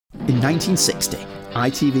In 1960,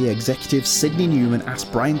 ITV executive Sidney Newman asked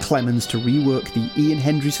Brian Clemens to rework the Ian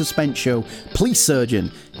Hendry suspense show Police Surgeon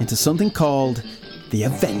into something called The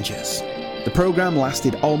Avengers. The programme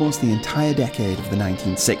lasted almost the entire decade of the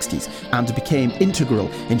 1960s and became integral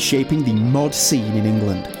in shaping the mod scene in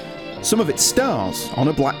England. Some of its stars,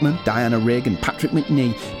 Honor Blackman, Diana Rigg and Patrick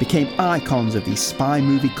Macnee, became icons of the spy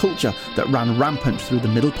movie culture that ran rampant through the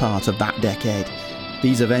middle part of that decade.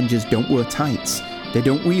 These Avengers don't wear tights. They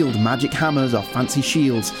don't wield magic hammers or fancy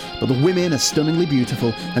shields, but the women are stunningly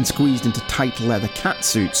beautiful and squeezed into tight leather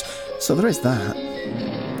catsuits, so there is that.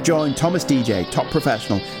 Join Thomas DJ, top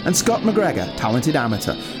professional, and Scott McGregor, talented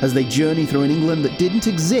amateur, as they journey through an England that didn't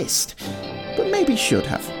exist, but maybe should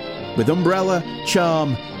have, with Umbrella,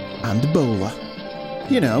 Charm, and Bowler.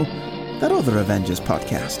 You know, that other Avengers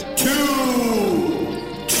podcast. 2,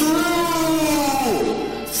 2,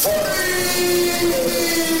 3.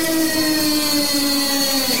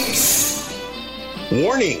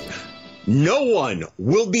 Warning! No one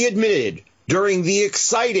will be admitted during the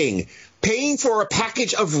exciting paying for a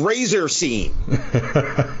package of razor scene.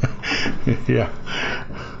 Yeah.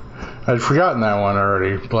 I'd forgotten that one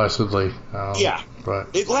already, blessedly. Yeah.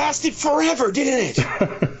 But it lasted forever, didn't it?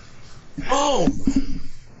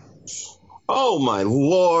 Oh, my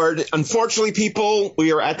Lord. Unfortunately, people,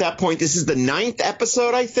 we are at that point. This is the 9th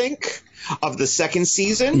episode, I think, of the second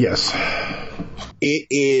season. yes. It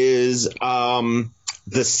is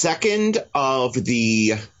the second of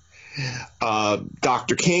the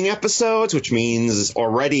Dr. King episodes, which means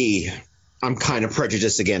already I'm kind of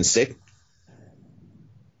prejudiced against it.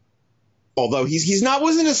 Although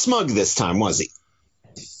wasn't as smug this time, was he?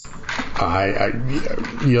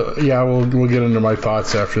 We'll get into my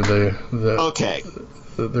thoughts after the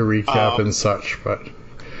recap and such. But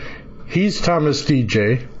he's Thomas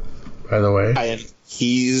DJ, by the way. And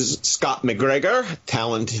he's Scott McGregor,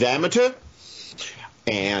 talented amateur.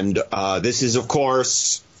 And this is, of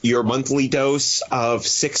course, your monthly dose of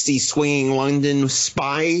 60 swinging London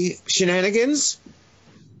spy shenanigans.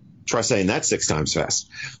 Try saying that 6 times fast.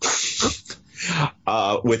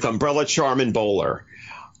 With Umbrella, Charm, and Bowler.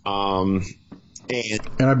 And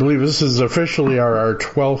I believe this is officially our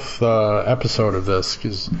 12th episode of this.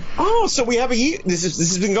 So we have a year. This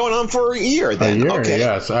has been going on for a year then. A year, okay.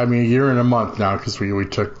 Yes. I mean, a year and a month now because we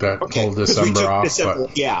took that whole December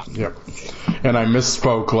off. Yeah. Yep. And I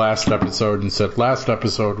misspoke last episode and said last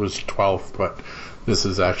episode was 12th, but this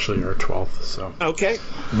is actually our 12th. So. Okay.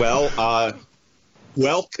 Well,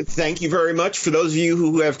 thank you very much for those of you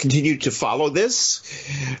who have continued to follow this.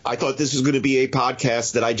 I thought this was going to be a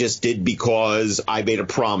podcast that I just did because I made a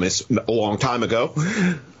promise a long time ago.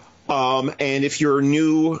 And if you're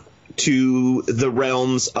new to the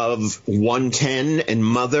realms of 110 and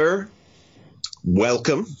Mother,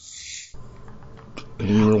 welcome.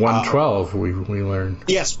 You were 112, we learned.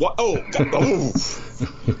 Yes. I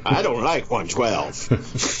don't like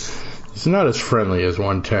 112. He's not as friendly as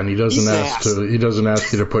 110. He doesn't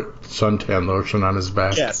ask you to put suntan lotion on his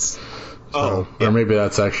back. Yes. Or maybe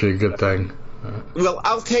that's actually a good thing. Well,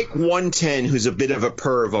 I'll take 110, who's a bit of a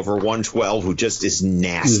perv, over 112, who just is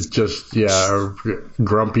nasty. He's just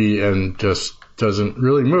grumpy and just doesn't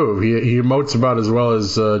really move. He emotes about as well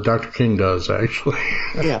as Dr. King does, actually.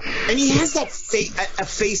 Yeah, and he has that a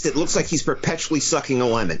face that looks like he's perpetually sucking a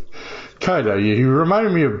lemon. Kinda. He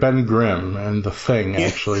reminded me of Ben Grimm and The Thing,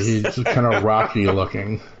 actually. He's kind of rocky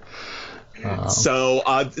looking. So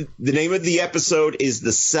the name of the episode is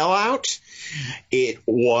The Sellout. It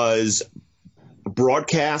was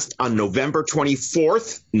broadcast on November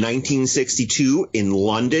 24th, 1962 in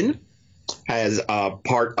London as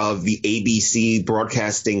part of the ABC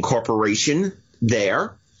Broadcasting Corporation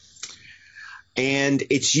there. And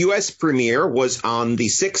its U.S. premiere was on the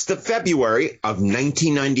 6th of February of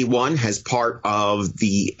 1991 as part of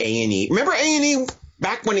the A&E. Remember A&E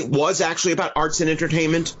back when it was actually about arts and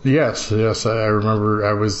entertainment? Yes. I remember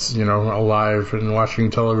I was, alive and watching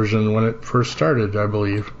television when it first started, I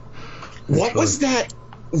believe. What was that?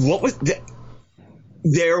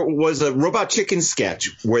 There was a Robot Chicken sketch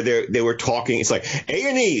where they were talking. It's like,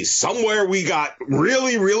 A&E, somewhere we got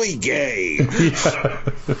really, really gay. Yeah.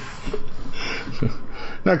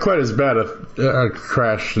 Not quite as bad a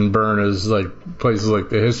crash and burn as like places like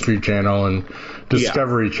the History Channel and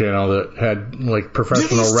Discovery Channel that had like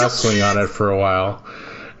professional wrestling on it for a while,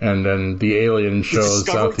 and then the alien shows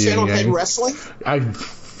out the Channel had wrestling.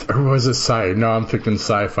 Or was it Sci? No, I'm thinking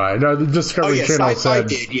Sci-Fi. No, the Discovery Channel Sci-Fi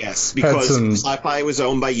did, yes, because Sci-Fi was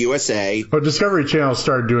owned by USA. But Discovery Channel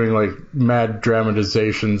started doing like mad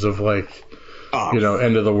dramatizations of like.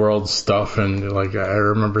 End of the world stuff, and like I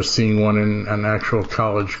remember seeing one in an actual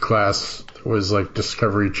college class was like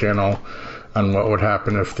Discovery Channel on what would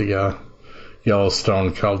happen if the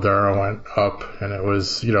Yellowstone caldera went up, and it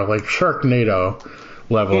was, like Sharknado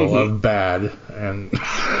level of bad. And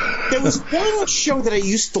there was one show that I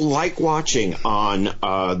used to like watching on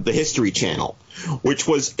the History Channel, which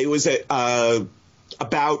was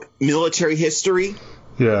about military history.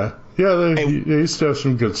 Yeah, they used to have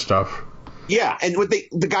some good stuff. Yeah, and what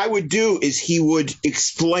the guy would do is he would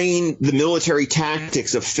explain the military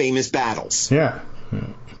tactics of famous battles. Yeah.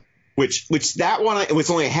 Which that one, it was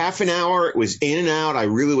only a half an hour. It was in and out. I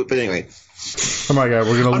really would, but anyway. Oh my God,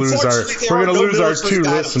 we're gonna lose our 2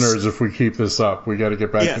 listeners if we keep this up. We got to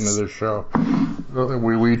get back into this show.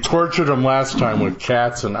 We tortured them last time with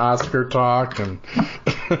cats and Oscar talk and.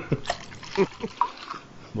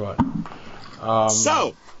 But.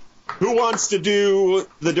 So, who wants to do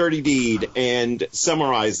the dirty deed and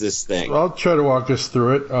summarize this thing? I'll try to walk us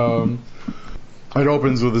through it. It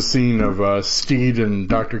opens with a scene of Steed and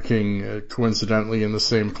Dr. King coincidentally in the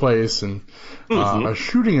same place, and a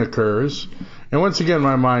shooting occurs. And once again,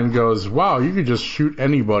 my mind goes, wow, you could just shoot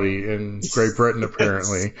anybody in Great Britain,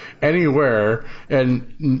 apparently. Anywhere.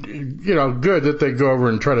 And, good that they go over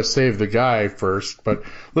and try to save the guy first, but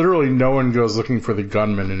literally no one goes looking for the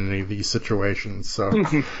gunman in any of these situations. So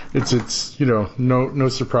it's no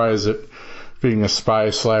surprise that being a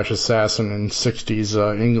spy/assassin in 60s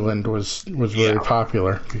England was very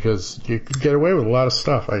popular, because you could get away with a lot of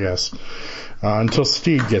stuff, I guess, until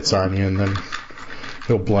Steed gets on you, and then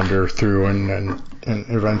he'll blunder through and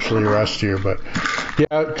eventually arrest you. But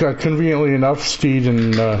yeah, conveniently enough, Steed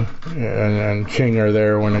and King are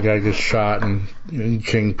there when a guy gets shot, and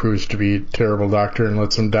King proves to be a terrible doctor and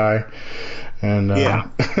lets him die. And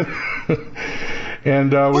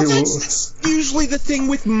And that's usually the thing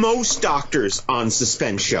with most doctors on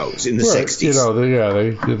suspense shows in the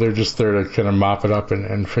 60s. They're just there to kind of mop it up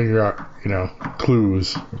and figure out,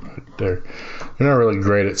 clues. But they're not really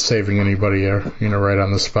great at saving anybody, right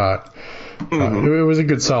on the spot. It was a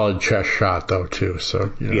good solid chest shot, though, too.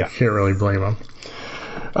 So, you can't really blame them.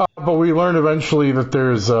 But we learn eventually that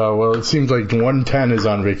there's, it seems like 110 is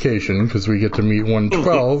on vacation, because we get to meet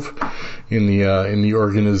 112 in the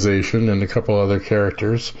organization and a couple other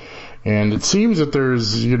characters. And it seems that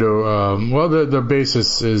there's, the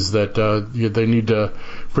basis is that they need to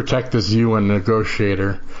protect this UN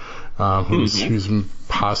negotiator, who's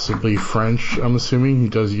possibly French, I'm assuming. He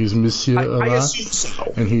does use monsieur a lot. I assume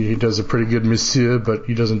so. And he does a pretty good monsieur, but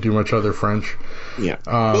he doesn't do much other French. Yeah.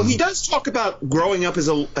 Well, he does talk about growing up as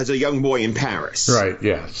a young boy in Paris. Right,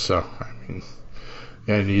 yeah. So,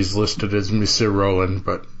 and he's listed as Monsieur Roland,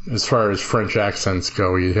 but as far as French accents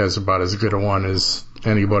go, he has about as good a one as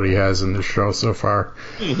anybody has in this show so far.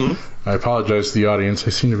 I apologize to the audience. I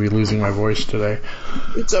seem to be losing my voice today.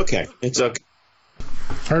 It's okay.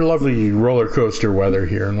 Our lovely roller coaster weather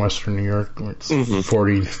here in Western New York. It's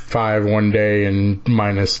 45 one day and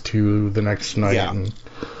 -2 the next night. Yeah.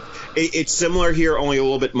 It's similar here, only a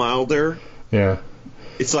little bit milder. Yeah.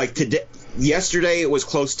 It's like yesterday it was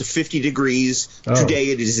close to 50 degrees.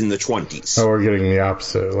 Today it is in the 20s. Oh, we're getting the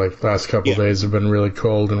opposite. Like, last couple of days have been really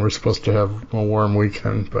cold, and we're supposed to have a warm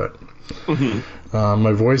weekend, but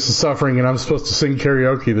my voice is suffering, and I'm supposed to sing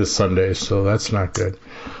karaoke this Sunday, so that's not good.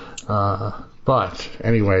 But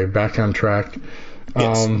anyway, back on track.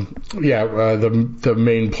 Yes. The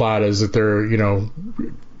main plot is that they're,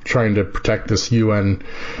 trying to protect this UN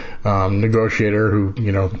negotiator who,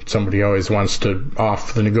 somebody always wants to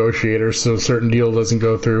off the negotiator so a certain deal doesn't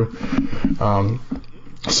go through.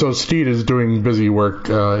 So Steed is doing busy work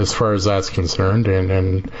as far as that's concerned,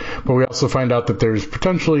 but we also find out that there's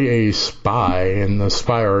potentially a spy in the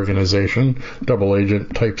spy organization, double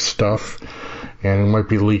agent type stuff, and might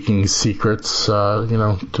be leaking secrets, I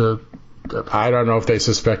don't know if they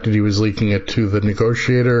suspected he was leaking it to the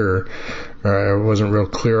negotiator, or I wasn't real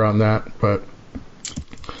clear on that, but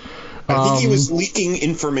I think he was leaking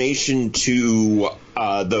information to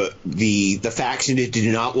the faction that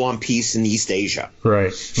did not want peace in East Asia.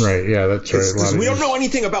 Right, yeah, that's right. Because we don't know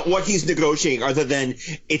anything about what he's negotiating other than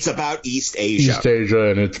it's about East Asia. East Asia,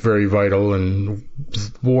 and it's very vital, and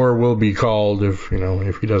war will be called if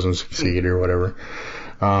he doesn't succeed or whatever.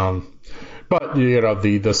 But,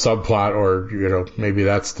 the subplot, or, maybe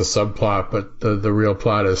that's the subplot, but the real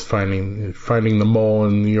plot is finding the mole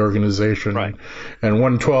in the organization. Right. And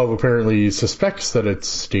 112 apparently suspects that it's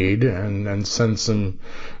Steed and sends some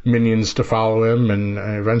minions to follow him, and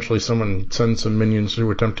eventually someone sends some minions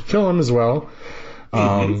to attempt to kill him as well.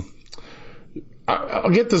 I'll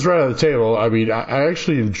get this right on the table. I mean, I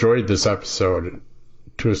actually enjoyed this episode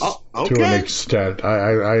to an extent.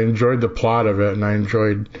 I enjoyed the plot of it, and I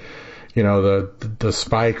enjoyed the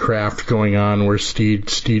spy craft going on where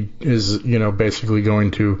Steed is, basically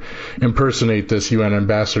going to impersonate this UN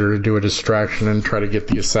ambassador to do a distraction and try to get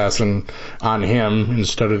the assassin on him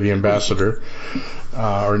instead of the ambassador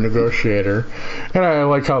or negotiator. And I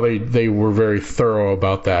like how they were very thorough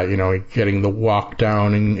about that, getting the walk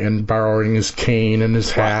down and borrowing his cane and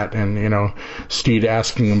his hat and, Steed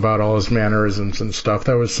asking him about all his mannerisms and stuff.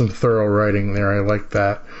 That was some thorough writing there. I like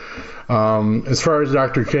that. As far as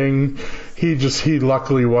Dr. King, he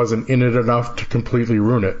luckily wasn't in it enough to completely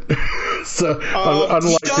ruin it. So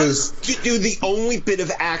unlike he does do the only bit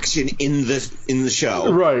of action in the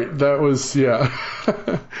show. Right. That was there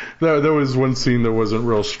was one scene that wasn't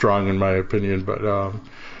real strong in my opinion, but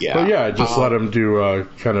just let him do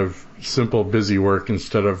kind of simple busy work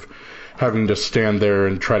instead of having to stand there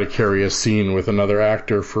and try to carry a scene with another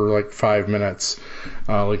actor for like 5 minutes,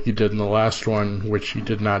 like he did in the last one, which he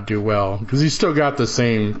did not do well. Because he still got the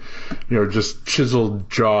same, just chiseled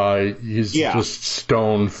jaw, his just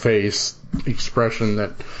stone face expression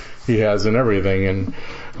that he has in everything. And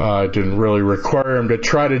it didn't really require him to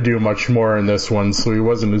try to do much more in this one, so he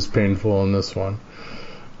wasn't as painful in this one.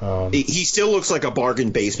 He still looks like a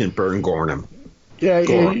bargain basement Burn Gorham. Yeah,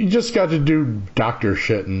 you just got to do doctor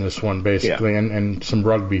shit in this one, basically, and some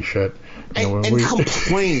rugby shit. And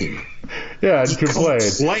complain. Yeah, and complain.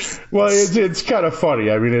 Well, it's kind of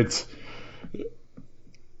funny. I mean, it's...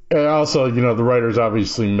 Also, the writers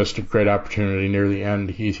obviously missed a great opportunity near the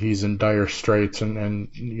end. He's in dire straits, and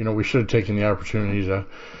we should have taken the opportunity to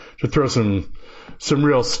throw some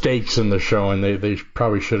real stakes in the show, and they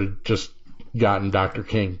probably should have just gotten Dr.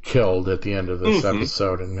 King killed at the end of this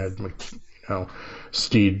episode and had...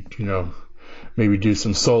 Steed, maybe do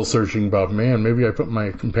some soul searching about, maybe I put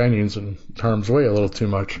my companions in harm's way a little too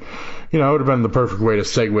much. It would have been the perfect way to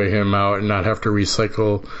segue him out and not have to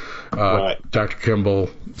recycle Dr. Kimball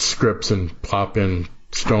scripts and plop in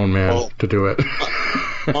Stone Man to do it.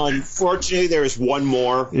 Unfortunately, there's one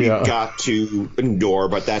more we've got to endure,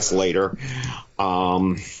 but that's later.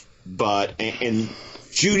 But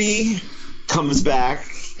Judy comes back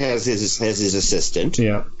as his assistant.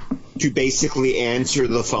 Yeah. To basically answer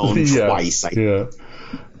the phone twice. I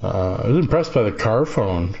was impressed by the car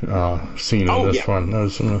phone scene in this one. There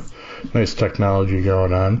was some nice technology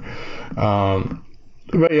going on.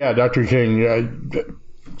 But yeah, Dr. King,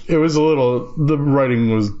 it was the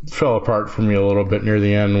writing fell apart for me a little bit near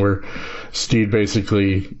the end where Steed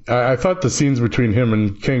basically, I thought the scenes between him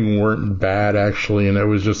and King weren't bad actually, and it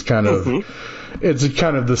was just kind of, it's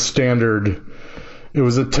kind of the standard. It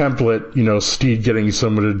was a template, Steed getting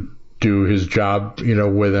someone to do his job,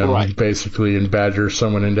 with him, basically, and badger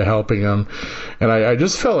someone into helping him. And I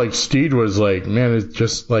just felt like Steed was like, man, it's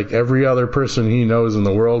just like every other person he knows in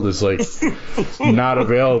the world is like not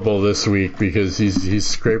available this week because he's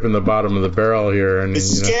scraping the bottom of the barrel here. And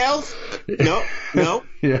Scales? No.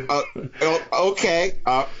 Yeah. Okay.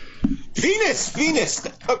 Venus.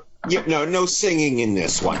 No singing in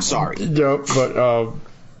this one. Sorry. No, but.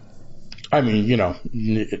 I mean,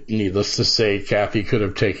 needless to say, Kathy could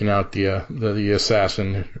have taken out the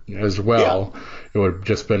assassin as well. Yeah. It would have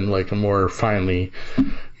just been like a more finely,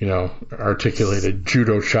 articulated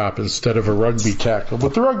judo chop instead of a rugby tackle.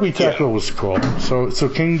 But the rugby tackle was cool. So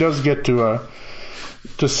King does get to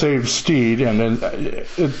save Steed, and then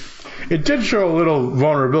it did show a little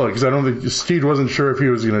vulnerability because I don't think Steed wasn't sure if he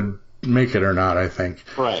was going to make it or not, I think.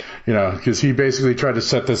 Right. Because he basically tried to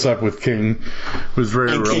set this up with King, was very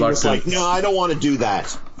reluctant. King was like, no, I don't want to do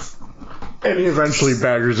that. And he eventually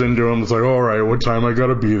baggers into him. It's like, all right, what time I got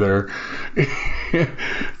to be there?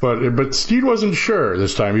 But Steed wasn't sure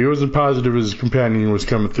this time. He wasn't positive his companion was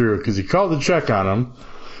coming through because he called to check on him.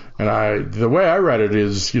 And the way I read it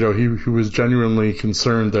is, he was genuinely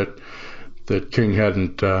concerned that King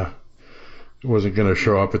wasn't going to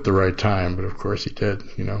show up at the right time. But of course he did,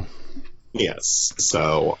 Yes.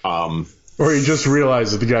 So, or he just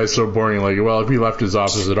realized that the guy's so boring. Like, well, if he left his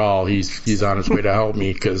office at all, he's on his way to help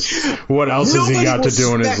me. Because what else has he got to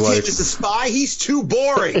do in his life? He's a spy. He's too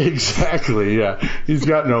boring. Exactly. Yeah, he's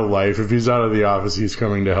got no life. If he's out of the office, he's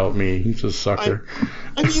coming to help me. He's a sucker.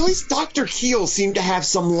 I mean, at least Dr. Keel seemed to have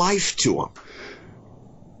some life to him.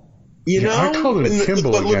 I called him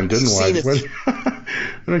Kimball again, didn't I?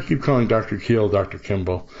 I keep calling Dr. Keel Dr.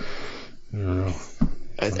 Kimball. I don't know.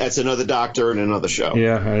 That's another doctor in another show.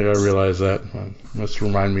 Yeah, I realize that. Must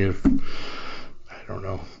remind me of... I don't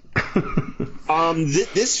know.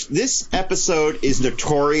 This episode is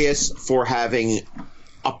notorious for having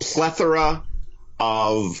a plethora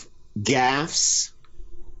of gaffes.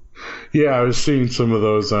 Yeah, I was seeing some of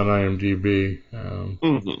those on IMDb.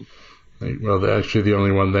 Well, actually, the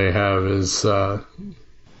only one they have is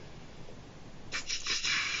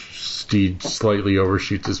Steed slightly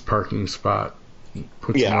overshoots his parking spot,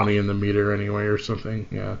 puts money in the meter anyway or something.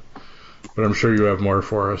 Yeah, but I'm sure you have more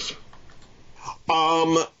for us.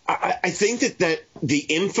 I think that the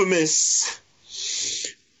infamous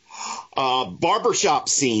barbershop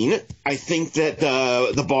scene, I think that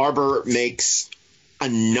the barber makes a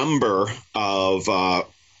number of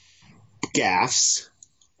gaffes.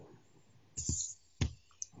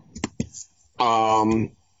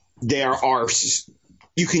 There are,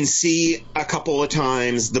 you can see a couple of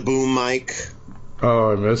times the boom mic.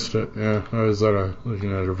 Oh, I missed it. Yeah, I was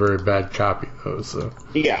looking at a very bad copy though. So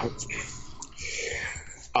yeah.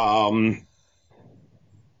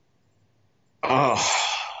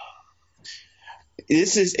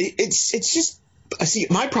 This is it's just, I see,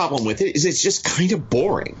 my problem with it is it's just kind of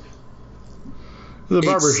boring. The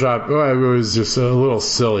barbershop, it was just a little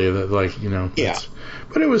silly that, like, you know. Yeah.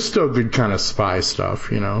 But it was still good kind of spy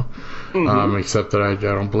stuff, you know. Mm-hmm. Except that I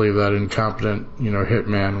don't believe that incompetent, you know,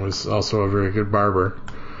 hitman was also a very good barber.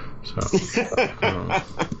 So.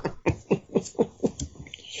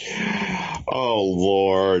 Oh,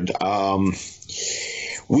 Lord.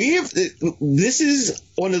 This is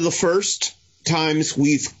one of the first times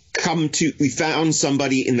we found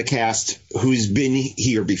somebody in the cast who's been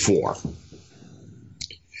here before.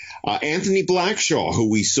 Anthony Blackshaw,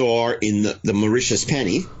 who we saw in the Mauritius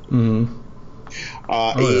Penny, is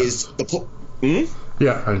the...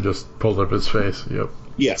 Yeah, I just pulled up his face. Yep.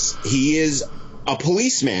 Yes, he is a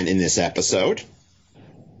policeman in this episode.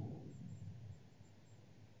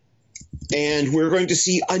 And we're going to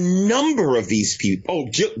see a number of these people. Oh,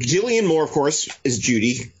 Jillian Moore, of course, as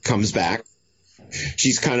Judy comes back.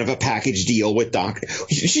 She's kind of a package deal with Doc.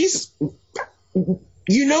 She's...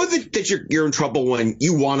 You know that you're in trouble when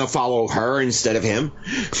you want to follow her instead of him.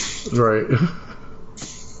 Right.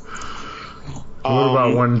 What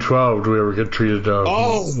about 112? Do we ever get treated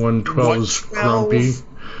 112's grumpy?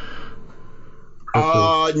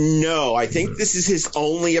 No. I think this is his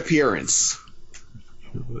only appearance.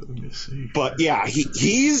 Let me see. But yeah,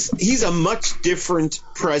 he's a much different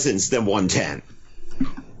presence than 110.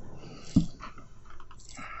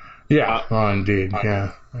 Yeah. Indeed.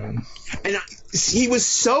 Yeah. And he was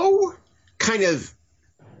so kind of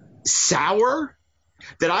sour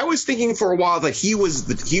that I was thinking for a while that he was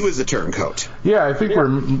the turncoat. Yeah, I think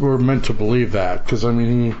we're meant to believe that, because I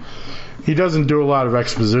mean he doesn't do a lot of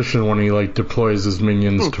exposition when he like deploys his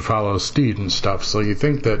minions to follow Steed and stuff. So you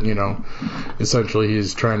think that, you know, essentially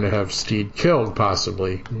he's trying to have Steed killed,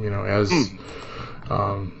 possibly, you know, as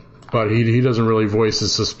but he doesn't really voice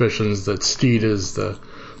his suspicions that Steed is the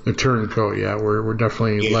turncoat. Yeah, we're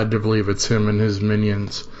definitely led to believe it's him and his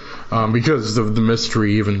minions, because of the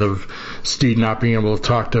mystery, even of Steed not being able to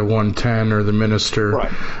talk to 110 or the minister.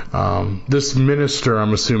 Right. This minister,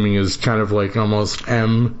 I'm assuming, is kind of like almost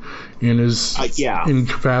M in his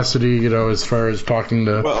incapacity, you know, as far as talking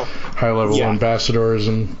to high-level ambassadors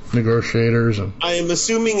and negotiators. And I am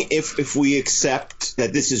assuming if we accept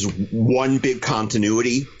that this is one big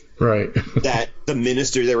continuity. Right. That the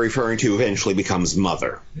minister they're referring to eventually becomes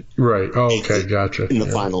Mother. Right. Oh, okay. Gotcha. In the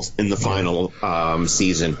final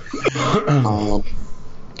season.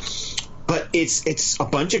 But it's a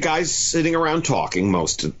bunch of guys sitting around talking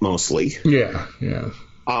mostly. Yeah. Yeah.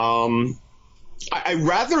 I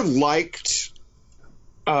rather liked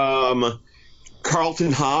Carlton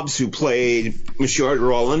Hobbs, who played Monsieur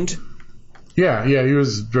Roland. Yeah, he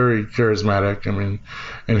was very charismatic. I mean,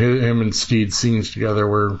 and him and Steed scenes together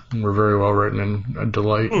were very well written and a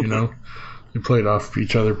delight. You know, they played off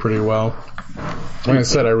each other pretty well. Like I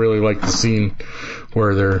said, I really liked the scene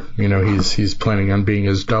where they're, you know, he's planning on being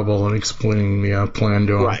his double and explaining the plan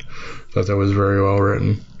to him. Right. Thought that was very well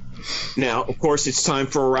written. Now, of course, it's time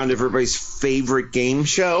for a round of everybody's favorite game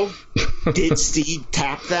show. Did Steed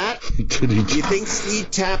tap that? Do you think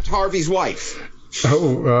Steed tapped Harvey's wife?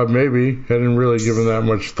 Oh, maybe. I didn't really give him that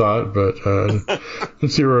much thought, but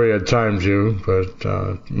let's see where he had time to.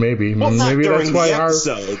 But maybe, well, maybe that's why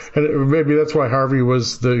maybe that's why Harvey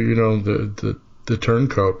was the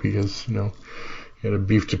turncoat, because, you know, he had a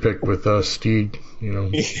beef to pick with Steed, you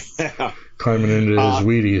know, climbing into his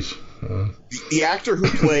Wheaties. The actor who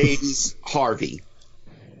plays Harvey,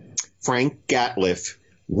 Frank Gatliff,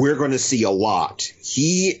 we're going to see a lot.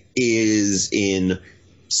 He is in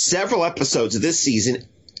several episodes of this season,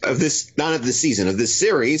 of this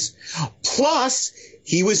series. Plus,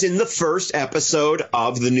 he was in the first episode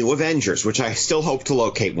of the New Avengers, which I still hope to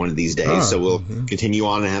locate one of these days. So we'll continue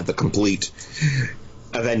on and have the complete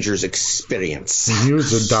Avengers experience. And he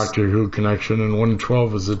was a Doctor Who connection, and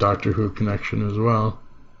 112 was a Doctor Who connection as well.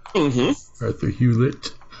 Arthur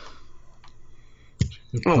Hewlett.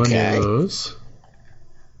 Plenty of those.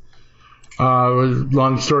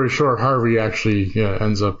 Long story short, Harvey actually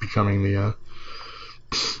ends up becoming the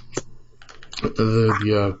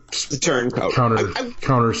turncoat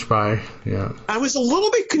counter spy. Yeah, I was a little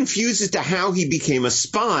bit confused as to how he became a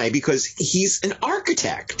spy, because he's an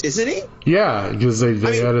architect, isn't he? Yeah, because they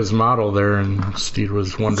had his model there, and Steed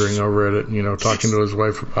was wondering over it, talking to his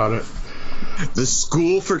wife about it. The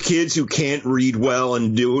school for kids who can't read well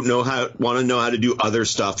and want to know how to do other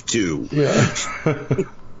stuff too. Yeah.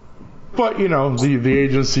 But, the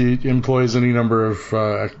agency employs any number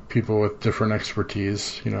of people with different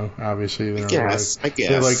expertise, obviously. I guess.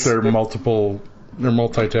 They like they're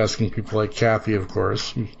multitasking people like Kathy, of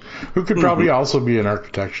course, who could probably also be an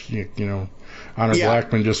architect, Honor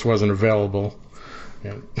Blackman just wasn't available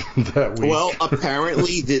that week. Well,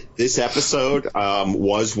 apparently this episode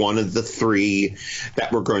was one of the 3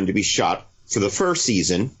 that were going to be shot for the first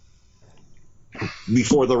season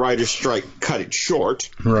before the writer's strike cut it short.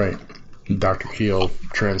 Right. Dr. Keel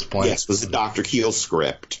transplant. Yes, was the Dr. Keel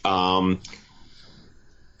script. And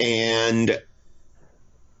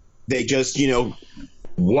they just,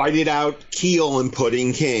 whited out Keel and put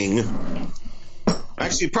in King.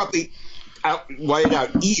 Actually, probably whited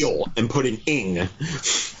out Eel and put in Ing.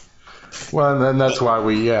 Well, and that's why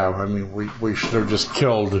we should have just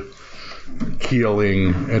killed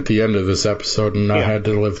Keeling at the end of this episode and not had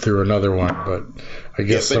to live through another one, but I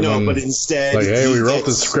guess but instead, hey, we wrote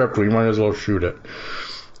the script, we might as well shoot it.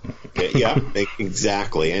 Yeah,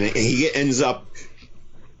 exactly. And he ends up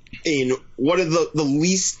in one of the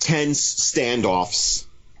least tense standoffs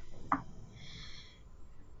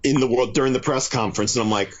in the world during the press conference, and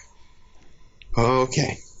I'm like,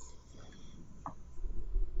 okay.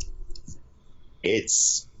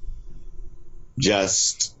 It's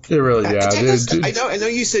just... It really, I know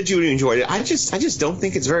you said you enjoyed it. I just don't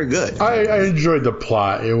think it's very good. I enjoyed the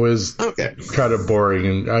plot. It was kind of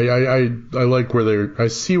boring, and I like I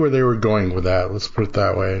see where they were going with that. Let's put it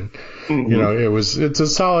that way. Mm-hmm. It's a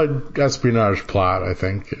solid espionage plot, I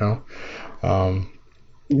think.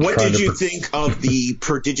 What did you think of the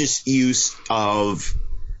prodigious use of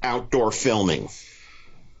outdoor filming?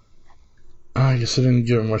 I guess I didn't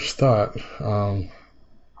give it much thought. Because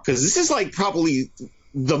this is like probably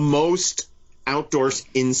the most outdoor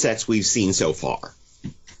insets we've seen so far.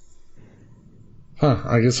 Huh.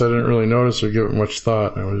 I guess I didn't really notice or give it much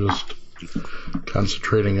thought. I was just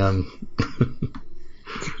concentrating on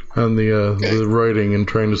the writing and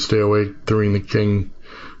trying to stay awake during the King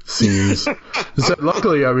scenes.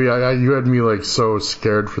 Luckily, you had me so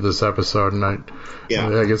scared for this episode, and I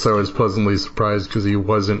guess I was pleasantly surprised because he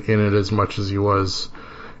wasn't in it as much as he was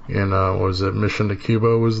in was it Mission to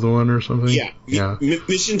Cuba was the one or something? Yeah.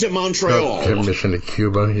 Mission to Montreal. Okay, Mission to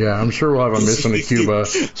Cuba. Yeah, I'm sure we'll have a Mission to Cuba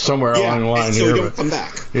somewhere along the line so here. Don't come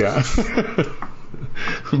back. Yeah.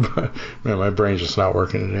 But, man, my brain's just not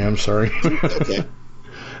working today. I'm sorry. Okay.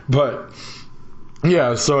 But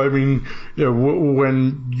yeah, so when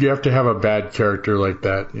you have to have a bad character like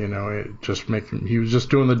that, it just he was just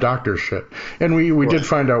doing the doctor shit. And we did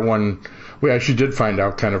find out we actually did find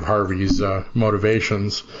out kind of Harvey's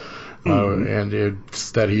motivations, and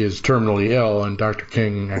it's that he is terminally ill, and Dr.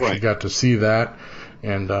 King actually got to see that,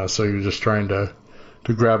 and so he was just trying to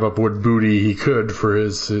grab up what booty he could for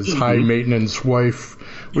his high maintenance wife,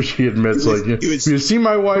 which he admits, you see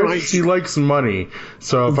my wife, she likes money,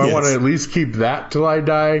 so if I want to at least keep that till I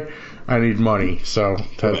die, I need money. So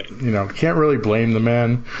can't really blame the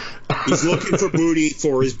man. He's looking for booty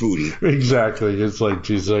for his booty. Exactly. It's like,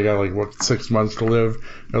 geez, I got 6 months to live.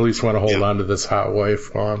 I at least want to hold on to this hot wife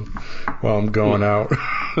while I'm going out.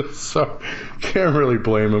 So can't really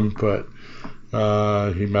blame him, but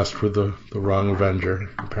he messed with the wrong Avenger,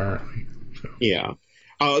 apparently. So. Yeah.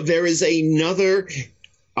 There is another...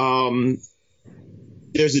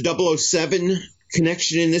 there's a 007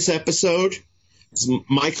 connection in this episode. It's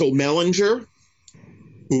Michael Mellinger,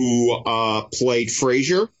 who played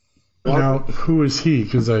Frasier. Now, who is he?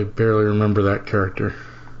 Because I barely remember that character.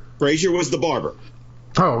 Frasier was the barber.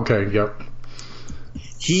 Oh, okay, yep.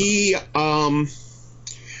 He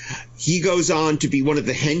goes on to be one of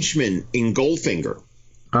the henchmen in Goldfinger.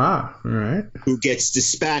 Ah, all right. Who gets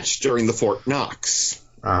dispatched during the Fort Knox.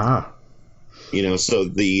 Ah. So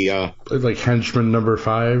the... like henchman number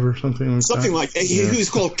 5 or something like something that? like that. He was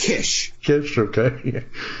called Kish. Kish, okay.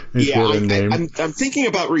 I'm thinking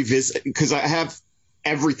about revisit because I have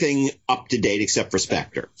everything up to date except for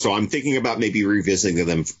Spectre. So I'm thinking about maybe revisiting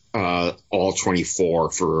them all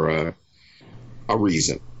 24 for a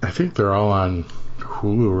reason. I think they're all on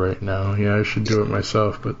Hulu right now. Yeah, I should do it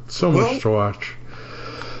myself, but so much to watch.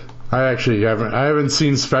 I actually haven't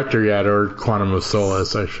seen Spectre yet or Quantum of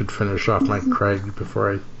Solace. I should finish off my Craig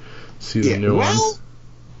before I see the new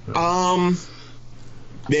one.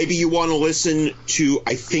 Maybe you want to listen to,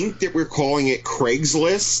 I think that we're calling it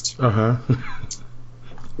Craigslist.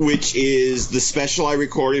 Which is the special I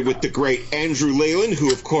recorded with the great Andrew Leyland,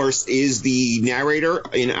 who, of course, is the narrator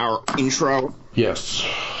in our intro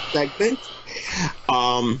segment.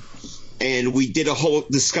 And we did a whole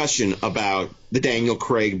discussion about the Daniel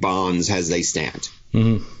Craig Bonds as they stand.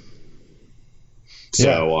 Mm-hmm.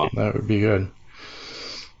 So that would be good.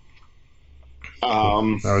 I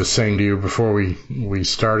was saying to you before we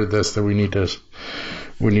started this that we need to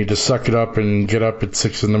suck it up and get up at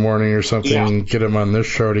 6 a.m. or something and get him on this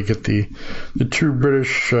show to get the true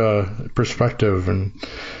British perspective and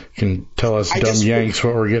can tell us Yanks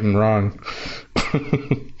what we're getting wrong.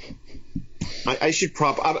 I should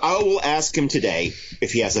I will ask him today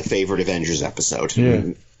if he has a favorite Avengers episode.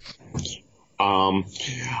 Yeah.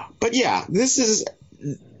 But yeah, this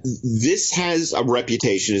has a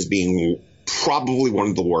reputation as being probably one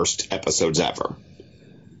of the worst episodes ever.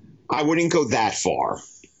 I wouldn't go that far.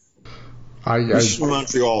 Mission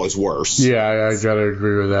Montreal is worse. Yeah, I gotta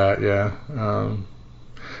agree with that. Yeah,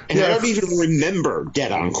 and I don't even remember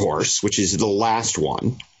Dead on Course, which is the last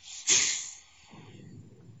one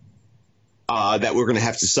that we're going to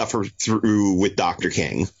have to suffer through with Dr.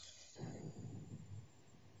 King.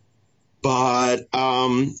 But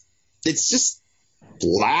it's just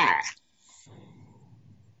blah.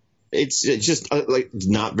 It's just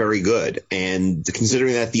not very good, and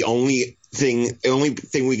considering that the only thing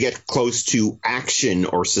we get close to action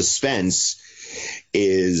or suspense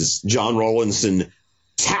is John Rawlinson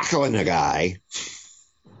tackling a guy,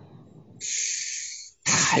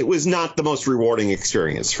 it was not the most rewarding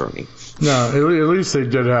experience for me. No, at least they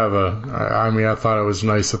did have I thought it was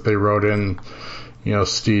nice that they wrote in,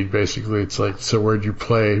 Steed, basically. It's like, so where'd you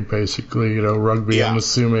play, basically, rugby, yeah. I'm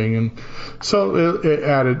assuming. And so it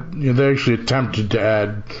added, they actually attempted to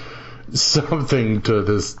add something to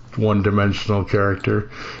this one-dimensional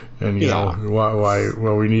character. And, why?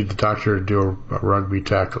 Well, we need the doctor to do a rugby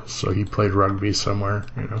tackle. So he played rugby somewhere,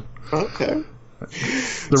 Okay.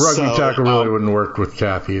 The rugby tackle really wouldn't work with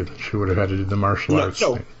Kathy. She would have had to do the martial arts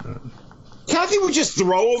thing. Kathy would just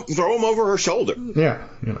throw him over her shoulder. Yeah,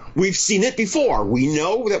 We've seen it before. We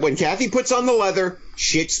know that when Kathy puts on the leather,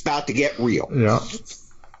 shit's about to get real. Yeah.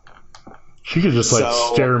 She could just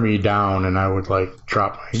stare me down, and I would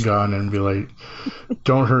drop my gun and be like,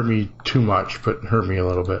 "Don't hurt me too much, but hurt me a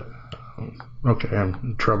little bit." Okay, I'm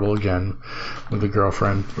in trouble again with a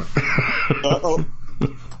girlfriend. Uh-oh.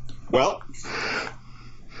 Well.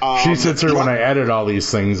 She sits here when I edit all these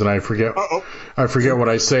things, and I forget what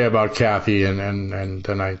I say about Kathy, and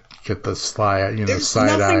then I get the side eye. There's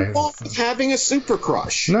nothing wrong with having a super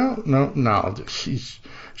crush. No.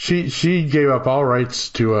 She gave up all rights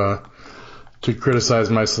to criticize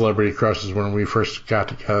my celebrity crushes when we first got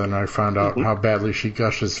together, and I found out how badly she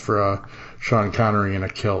gushes for Sean Connery in a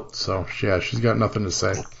kilt. So she's got nothing to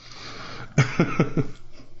say.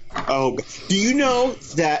 Oh, do you know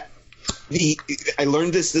that? I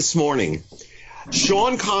learned this morning.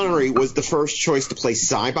 Sean Connery was the first choice to play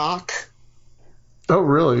Sybok. Oh,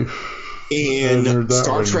 really? In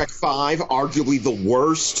Star Trek V, arguably the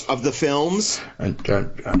worst of the films. I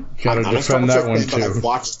gotta defend that one, too. I've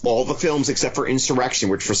watched all the films except for Insurrection,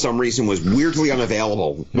 which for some reason was weirdly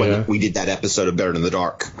unavailable when we did that episode of Better in the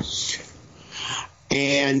Dark.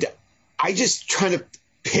 And I just try to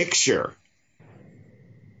picture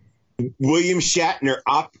William Shatner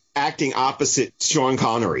acting opposite Sean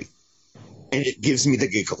Connery, and it gives me the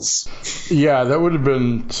giggles. Yeah, that would have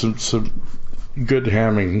been some good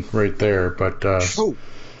hamming right there, but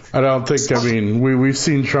I don't think. We've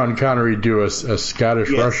seen Sean Connery do a Scottish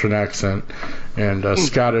Russian accent and a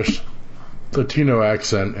Scottish Latino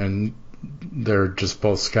accent, and they're just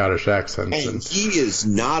both Scottish accents. And he is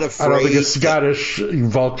not afraid. I don't think a Scottish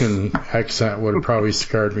Vulcan accent would have probably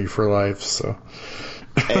scarred me for life. So.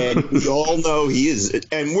 And we all know he is.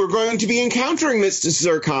 And we're going to be encountering Mr.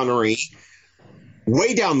 Sir Connery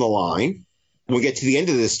way down the line when we get to the end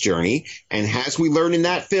of this journey. And as we learn in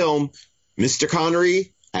that film, Mr.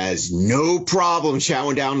 Connery has no problem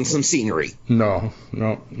chowing down on some scenery. No,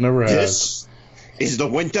 never has. This is the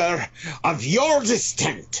winter of your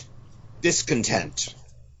discontent.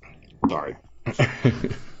 Sorry.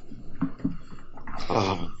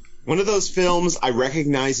 One of those films I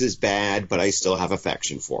recognize as bad, but I still have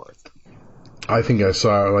affection for it. I think I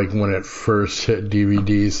saw it when it first hit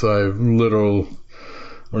DVD, so I have little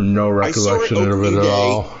or no recollection of it at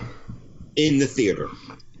all. In the theater.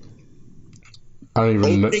 I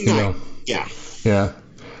don't even know. Yeah. Yeah.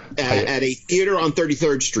 at a theater on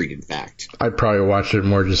 33rd Street, in fact. I'd probably watch it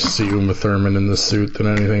more just to see Uma Thurman in the suit than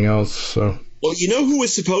anything else. So. Well, you know who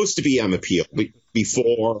was supposed to be Emma Peel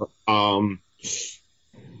before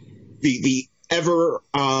the ever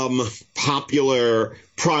popular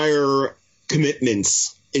Prior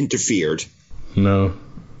Commitments interfered? No.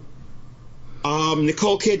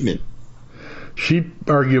 Nicole Kidman. She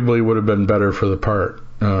arguably would have been better for the part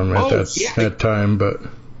at that time, but.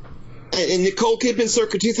 And Nicole Kidman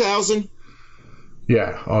circa 2000?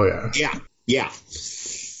 Yeah. Oh, yeah. Yeah.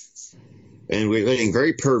 And we're getting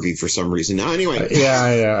very pervy for some reason. Now, anyway.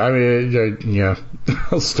 Yeah. I mean, yeah.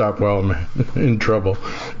 I'll stop while I'm in trouble.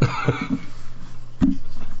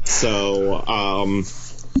 So,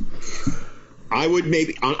 I would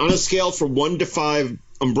maybe, on a scale from 1 to 5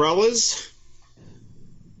 umbrellas,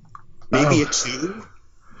 maybe a 2.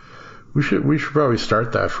 We should probably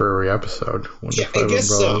start that for every episode. 1 to 5 I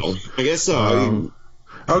guess umbrellas. so. I guess so.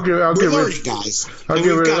 I'll give it, guys. I'll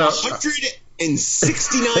give we've got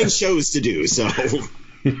 169 shows to do. So.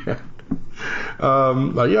 Yeah.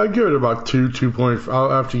 I'll give it about 2.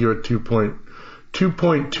 I'll have to give it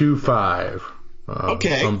 2.25.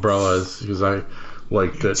 Okay. Umbrellas, because I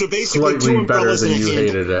liked it so basically slightly better than you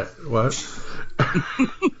hated it. What?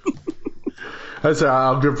 I said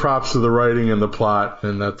I'll give props to the writing and the plot,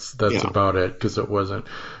 and that's about it, because it wasn't.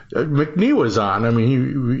 McNee was on. I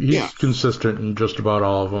mean, he's consistent in just about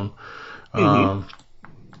all of them.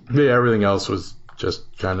 Everything else was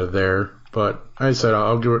just kind of there. But I said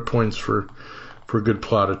I'll give it points for good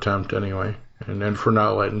plot attempt anyway, and then for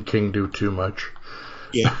not letting King do too much.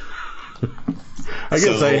 Yeah. I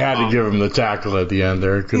guess they had to give him the tackle at the end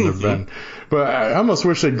there. It couldn't have been. But I almost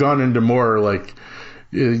wish they'd gone into more, like,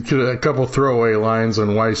 a couple throwaway lines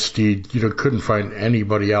on why Steed, couldn't find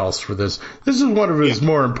anybody else for this. This is one of his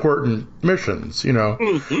more important missions,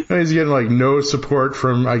 And he's getting, like, no support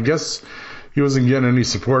from, I guess he wasn't getting any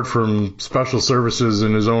support from special services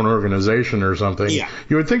in his own organization or something. Yeah.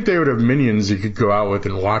 You would think they would have minions he could go out with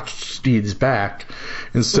and watch Steed's back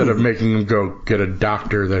instead of making him go get a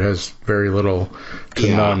doctor that has very little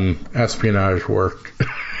to none espionage work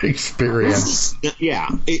experience.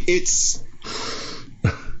 It's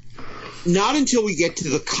not until we get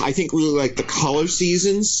to I think really like the color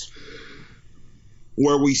seasons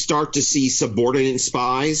where we start to see subordinate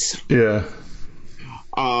spies. Yeah.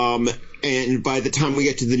 And by the time we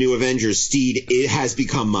get to the New Avengers, Steed, it has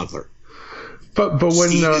become Mother. But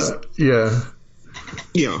when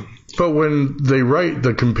But when they write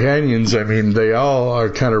the companions, I mean, they all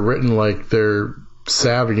are kind of written like they're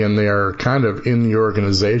savvy and they are kind of in the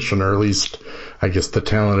organization, or at least, I guess, the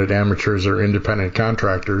talented amateurs or independent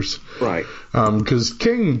contractors. Right. Because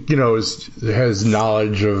King, has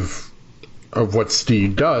knowledge of what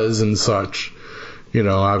Steed does and such.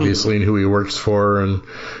 Obviously, and who he works for, and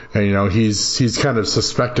he's kind of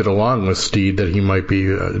suspected along with Steed that he might be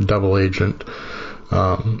a double agent.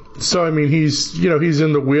 So I mean, he's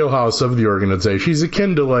in the wheelhouse of the organization. He's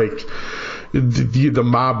akin to like the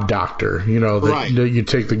mob doctor, that you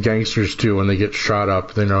take the gangsters to when they get shot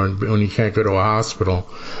up, when you can't go to a hospital.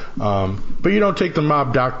 But you don't take the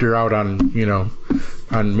mob doctor out on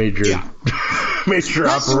major major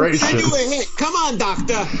operations. Come on,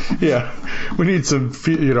 doctor. Yeah, we need some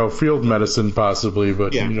field medicine possibly,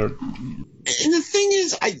 but And the thing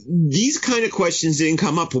is, these kind of questions didn't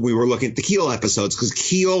come up when we were looking at the Keel episodes, because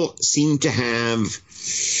Keel seemed to have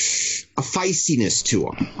a feistiness to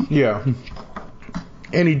him. Yeah.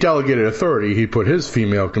 And he delegated authority. He put his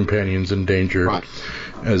female companions in danger,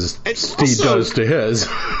 as Steve does to his.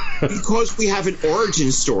 Because we have an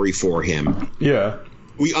origin story for him. Yeah.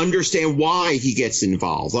 We understand why he gets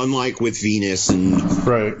involved, unlike with Venus and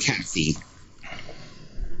Kathy.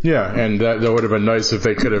 Yeah, and that would have been nice if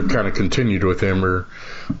they could have kind of continued with him, or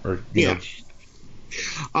know.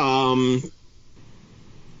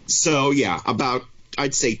 So about,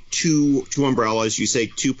 I'd say two umbrellas. You say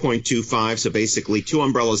 2.25, so basically 2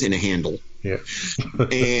 umbrellas in a handle. Yeah.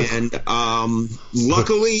 And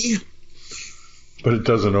luckily, but it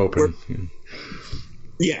doesn't open.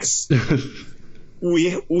 Yes.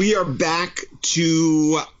 We are back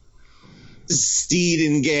to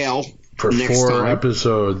Steed and Gale for next 4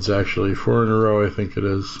 episodes, actually 4 in a row, I think it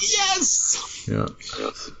is. Yes. Yeah.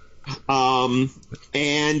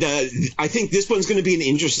 And I think this one's going to be an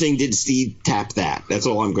interesting. Did Steed tap that? That's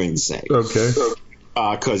all I'm going to say. Okay.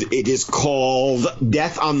 Because it is called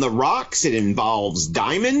Death on the Rocks. It involves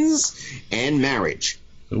diamonds and marriage.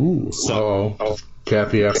 Ooh. So,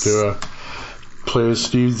 Kathy have to play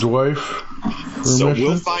Steve's wife? So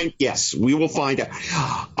we'll find. Yes, we will find out.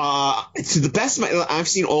 To the best, I've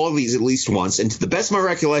seen all of these at least once, and to the best of my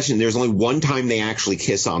recollection, there's only one time they actually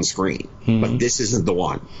kiss on screen, but this isn't the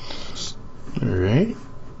one. All right.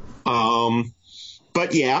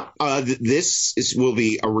 But yeah, this will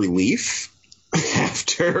be a relief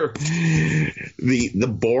after the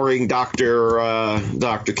boring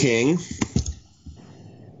Dr. King.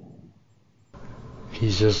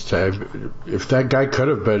 He's just, if that guy could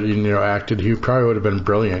have been, acted, he probably would have been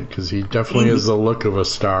brilliant, because he definitely has the look of a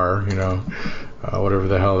star, whatever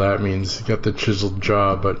the hell that means. He got the chiseled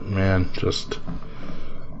jaw, but man, just,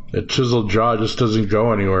 that chiseled jaw just doesn't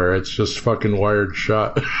go anywhere. It's just fucking wired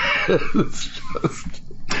shut. It's just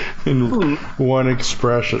in one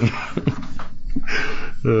expression.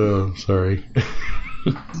 Oh, sorry.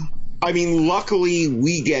 I mean, luckily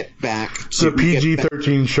we get back to... It's a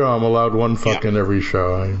PG-13 show. I'm allowed one fuck in every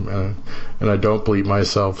show. And I don't bleep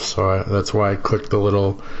myself, so that's why I clicked the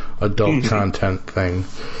little adult content thing.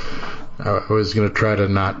 I was going to try to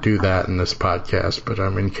not do that in this podcast, but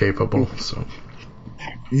I'm incapable, so...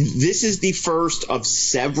 This is the first of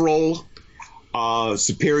several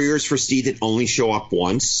superiors for Steve that only show up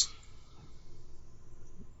once.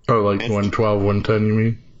 Oh, like 112, 110, you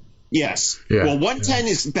mean? Yes. Yeah. Well, 110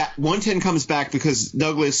 is back. 110 comes back because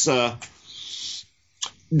Douglas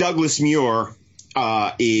Muir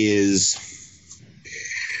is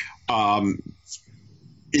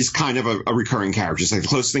kind of a recurring character. It's like the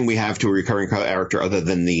closest thing we have to a recurring character other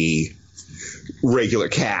than the regular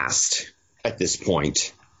cast at this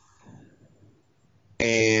point.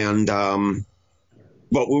 And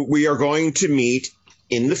but we are going to meet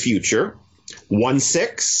in the future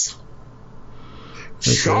 1/6.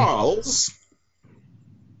 Okay. Charles,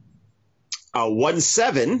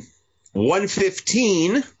 1/7,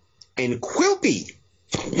 1/15, and Quilpy.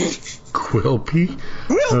 Quilpy?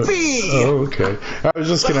 Quilpy! Oh, okay. I was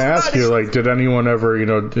just going to ask you, like, did anyone ever,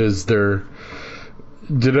 did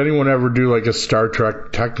anyone ever do, like, a Star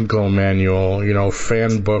Trek technical manual,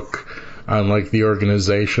 fan book on, like, the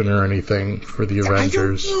organization or anything for the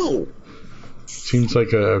Avengers? I don't know. Seems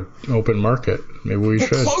like a open market. Maybe we should.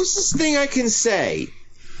 The closest thing I can say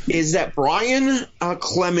is that Brian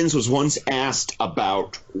Clemens was once asked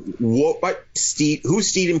about who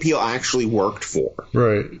Steven Peele actually worked for.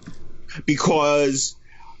 Right. Because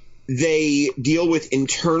they deal with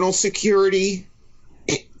internal security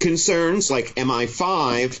concerns like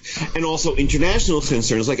MI5 and also international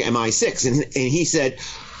concerns like MI6. And he said,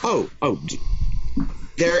 oh,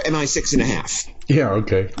 they're MI6 and a half. Yeah,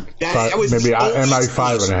 okay. That was maybe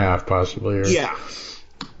MI5 and a half, possibly. Or... Yeah.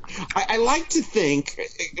 I like to think,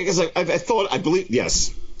 because I've actually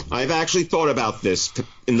thought about this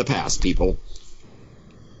in the past, people,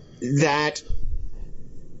 that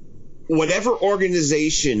whatever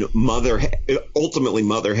organization ultimately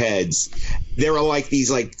Mother heads, there are like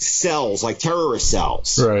these like cells, like terrorist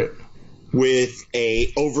cells. Right. With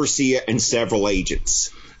a overseer and several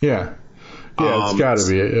agents. Yeah. Yeah, it's got to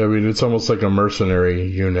be. I mean, it's almost like a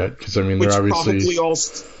mercenary unit, because, I mean, they're obviously...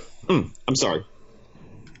 I'm sorry.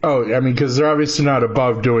 Oh, I mean, because they're obviously not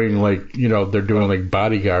above doing, like, they're doing, like,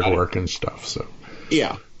 bodyguard work and stuff, so...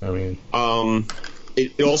 Yeah. I mean...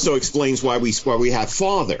 It also explains why we have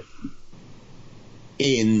Father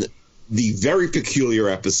in the very peculiar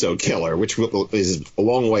episode Killer, which is a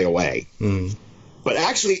long way away. Mm. But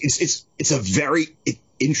actually, it's a very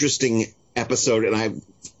interesting episode, and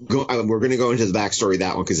we're going to go into the backstory of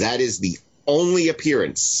that one, because that is the only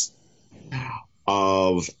appearance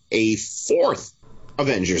of a fourth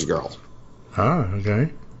Avengers girl. Ah,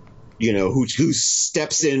 okay. Who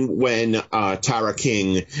steps in when Tara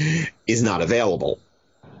King is not available.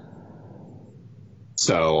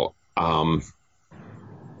 So,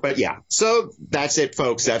 but yeah, so that's it,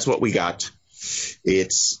 folks. That's what we got.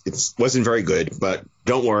 It wasn't very good, but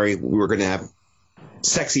don't worry, we're going to have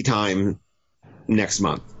sexy time next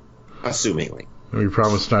month, assumingly. We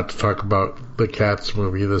promise not to talk about the Cats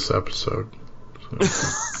movie this episode.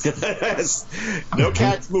 So. No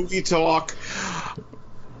Cats movie talk.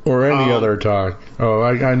 Or any other talk. Oh,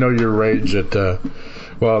 I know your rage at...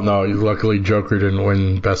 well, no, luckily Joker didn't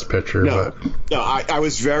win Best Picture. No, but... no, I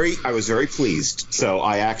was very pleased. So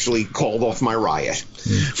I actually called off my riot.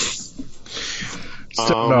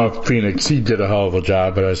 No, Phoenix, he did a hell of a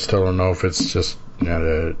job, but I still don't know if it's just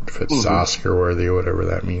if it's Oscar worthy or whatever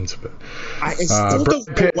that means. But I still don't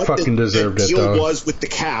know Pitt what fucking deserved it, though. Was with the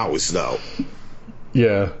cows, though.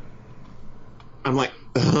 Yeah, I'm like,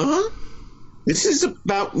 this is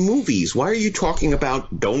about movies. Why are you talking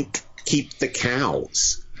about don't keep the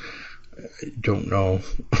cows? I don't know.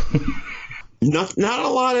 Not a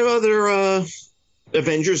lot of other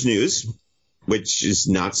Avengers news. which is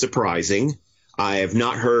not surprising. I have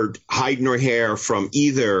not heard hide nor hair from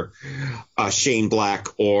either Shane Black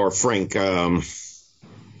or Frank.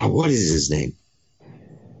 What is his name?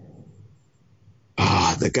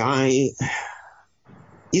 The guy.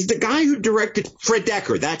 He's the guy who directed Fred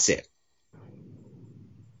Dekker. That's it.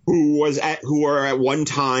 Who are at one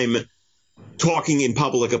time talking in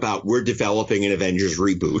public about we're developing an Avengers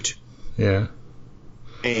reboot. Yeah.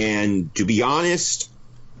 And to be honest,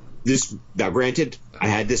 now granted, I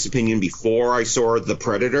had this opinion before I saw The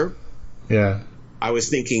Predator. Yeah. I was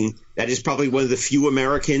thinking that is probably one of the few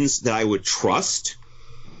Americans that I would trust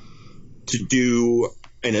to do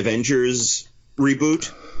an Avengers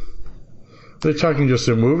reboot. They're talking just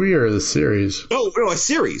a movie or the series? No, a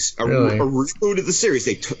series. Really? A reboot of the series.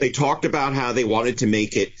 They talked about how they wanted to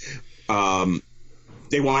make it a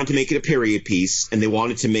period piece, and they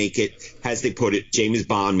wanted to make it, as they put it, James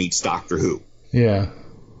Bond meets Doctor Who. Yeah.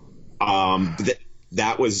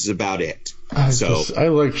 That was about it. I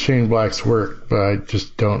like Shane Black's work, but I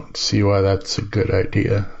just don't see why that's a good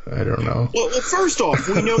idea. I don't know. Well, first off,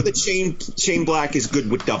 we know that Shane Black is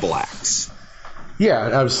good with double acts. Yeah,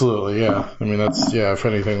 absolutely. Yeah, I mean if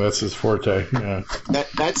anything, that's his forte. Yeah,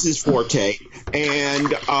 that's his forte,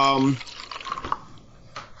 and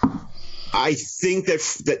I think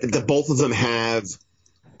that both of them have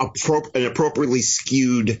an appropriately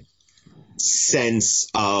skewed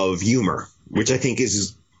sense of humor, which I think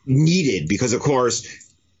is needed because, of course,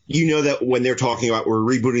 you know that when they're talking about we're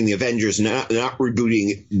rebooting the Avengers, not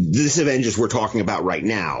rebooting this Avengers we're talking about right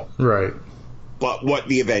now. Right. But what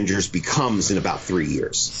the Avengers becomes in about 3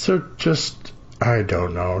 years. So I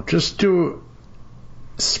don't know. Just do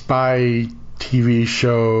spy TV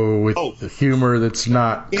show with the humor that's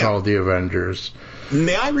not called the Avengers.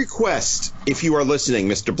 May I request, if you are listening,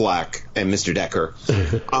 Mr. Black and Mr. Dekker,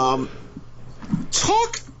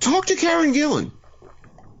 talk to Karen Gillan.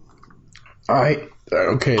 That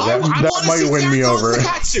might win me over.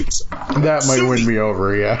 That might win me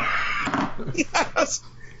over, yeah. Yes.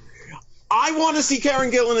 I want to see Karen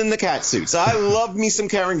Gillan in the cat suits. I love me some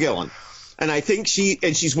Karen Gillan. And I think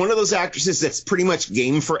she's one of those actresses that's pretty much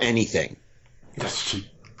game for anything. She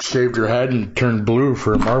shaved her head and turned blue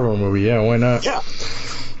for a Marvel movie. Yeah, why not? Yeah.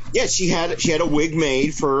 Yeah, she had a wig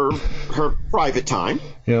made for her private time.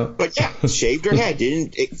 Yeah. But yeah, shaved her head.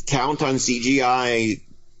 Didn't count on CGI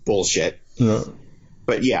bullshit. No.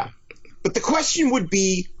 But yeah. But the question would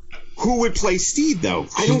be, who would play Steve, though?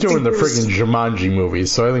 She's doing the friggin' Jumanji movie,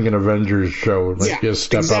 so I think an Avengers show might be a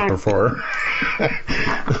step up for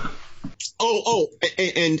her.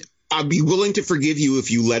 And I'd be willing to forgive you if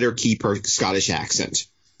you let her keep her Scottish accent.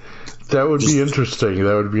 That would be interesting.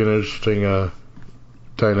 That would be an interesting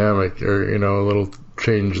dynamic, or a little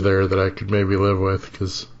change there that I could maybe live with.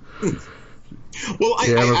 Because,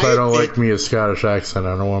 I don't like me a Scottish accent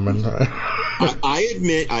on a woman. I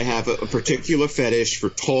admit I have a particular fetish for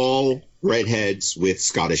tall redheads with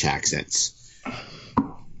Scottish accents.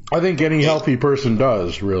 I think any healthy person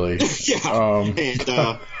does, really. Yeah.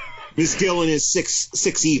 And Miss Gillan is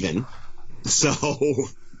six even. So.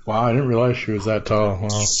 Wow, I didn't realize she was that tall.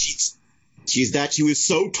 Wow. She was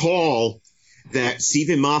so tall that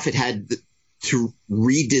Stephen Moffat had to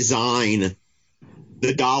redesign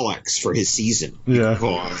the Daleks for his season. Yeah.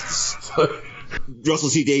 Because Russell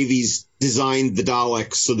T. Davies designed the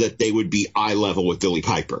Daleks so that they would be eye level with Billie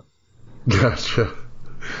Piper. Gotcha.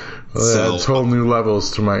 Well, that's whole new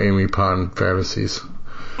levels to my Amy Pond fantasies.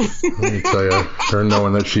 Let me tell you, her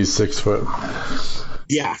knowing that she's 6 foot.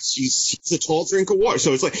 Yeah, she's a tall drink of water.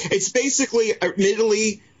 So it's basically,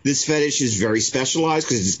 admittedly, this fetish is very specialized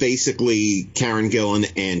because it's basically Karen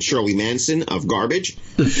Gillan and Shirley Manson of Garbage.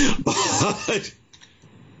 But,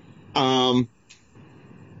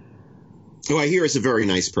 who I hear is a very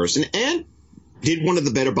nice person and did one of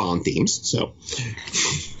the better Bond themes. So,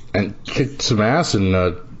 and kicked some ass in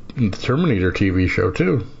the Terminator TV show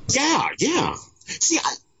too. Yeah. See,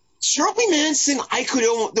 Shirley Manson,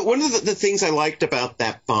 one of the things I liked about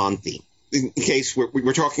that Bond theme, in case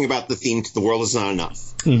we're talking about the theme to The World Is Not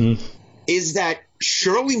Enough, is that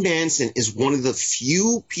Shirley Manson is one of the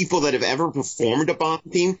few people that have ever performed a Bond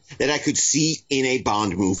theme that I could see in a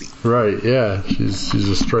Bond movie. Right, yeah. She's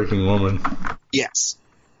a striking woman. Yes.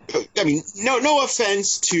 I mean, no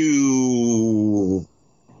offense to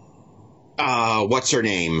what's her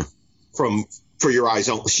name from For Your Eyes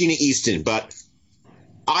Only, Sheena Easton, but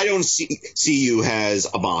I don't see you as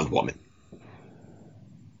a Bond woman.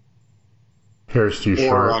 Hair's too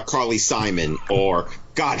short. Or Carly Simon, or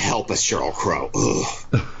God help us, Sheryl Crow.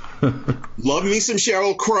 Love me some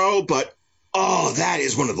Sheryl Crow, but that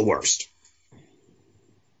is one of the worst.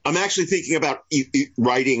 I'm actually thinking about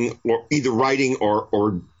writing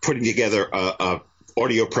or putting together a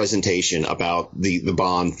audio presentation about the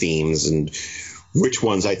Bond themes and which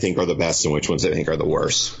ones I think are the best and which ones I think are the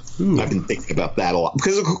worst. I've been thinking about that a lot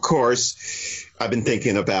because, of course, I've been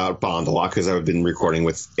thinking about Bond a lot because I've been recording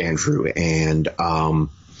with Andrew, and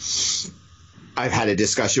I've had a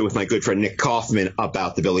discussion with my good friend Nick Kaufman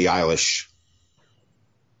about the Billie Eilish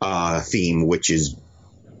theme, which is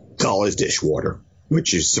dull as dishwater,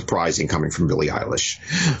 which is surprising coming from Billie Eilish.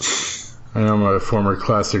 I know I'm a former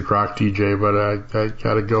classic rock DJ, but I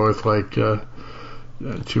gotta go with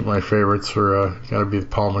two of my favorites are gotta be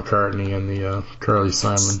Paul McCartney and the Carly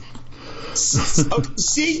Simon.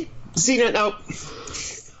 See no.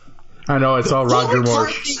 I know it's all Roger Moore.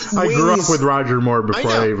 I grew up with Roger Moore before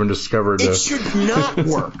I even discovered it. It should not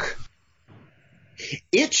work.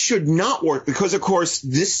 It should not work because, of course,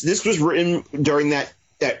 this was written during that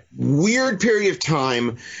weird period of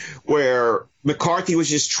time where McCarthy was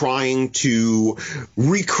just trying to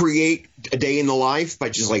recreate A Day in the Life by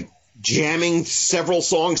just like jamming several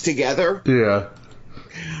songs together. Yeah.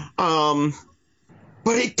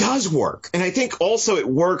 But it does work. And I think also it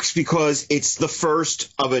works because it's the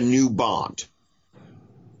first of a new Bond.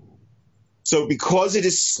 So because it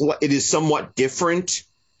is somewhat different,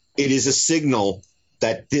 it is a signal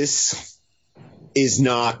that this is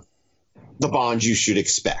not the Bond you should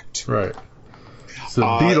expect. Right. It's the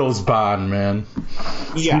Beatles Bond, man.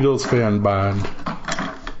 Yeah. Beatles fan Bond.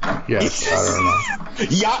 Yes, I don't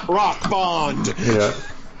know. Yacht Rock Bond. Yeah.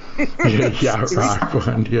 Yacht Rock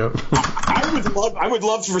Bond, yep. I would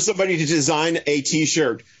love for somebody to design a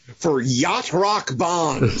T-shirt for Yacht Rock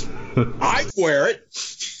Bond. I'd wear it.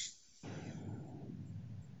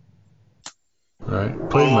 Right.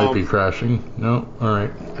 Plane might be crashing. No? All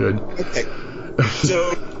right. Good. Okay.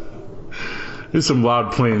 So there's some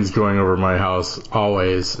loud planes going over my house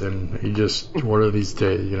always, and you just one of these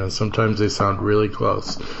days, sometimes they sound really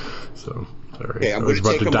close. So sorry. Okay, I was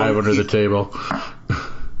about to dive under the table.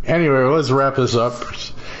 Anyway, let's wrap this up.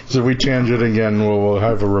 So if we tangent again, we'll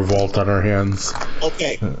have a revolt on our hands.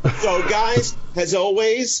 Okay. So, guys, as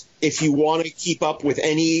always, if you want to keep up with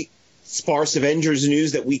any sparse Avengers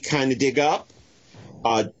news that we kind of dig up,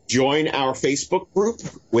 join our Facebook group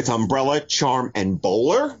with Umbrella, Charm, and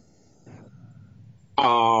Bowler.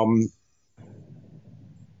 Are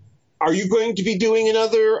you going to be doing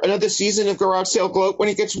another season of Garage Sale Gloat when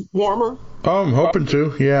it gets warmer? Oh, I'm hoping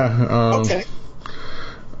to, yeah. Okay.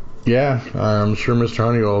 Yeah, I'm sure Mr.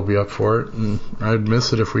 Honeywell will be up for it, and I'd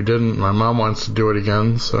miss it if we didn't. My mom wants to do it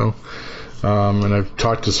again, so and I've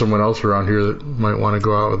talked to someone else around here that might want to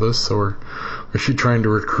go out with us, so we're actually trying to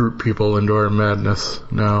recruit people into our madness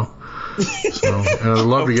now. So, and I'd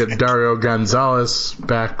love to get Dario Gonzalez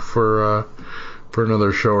back for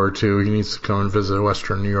another show or two. He needs to come and visit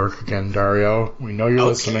Western New York again. Dario, we know you're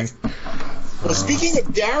listening. Well, speaking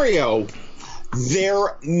of Dario,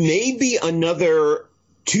 there may be another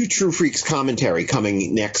Two True Freaks commentary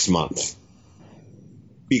coming next month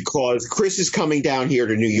because Chris is coming down here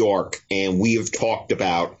to New York, and we have talked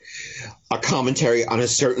about a commentary on a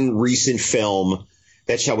certain recent film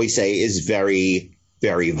that, shall we say, is very,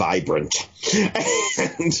 very vibrant.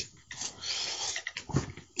 And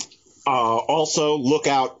also look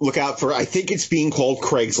out for, I think it's being called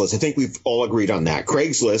Craigslist. I think we've all agreed on that.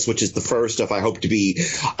 Craigslist, which is the first of, I hope to be,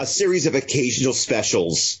 a series of occasional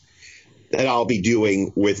specials that I'll be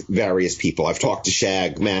doing with various people. I've talked to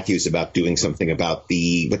Shag Matthews about doing something about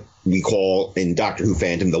what we call in Doctor Who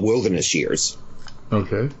fandom the wilderness years.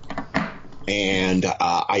 Okay. And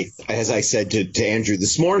as I said to Andrew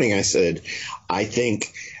this morning, I said, I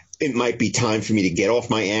think it might be time for me to get off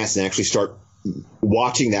my ass and actually start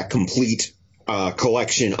watching that complete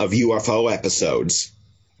collection of UFO episodes.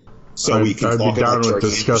 So we can I'd talk be down about with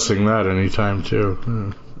discussing that anytime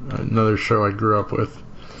too. Another show I grew up with.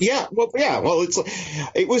 Yeah, well,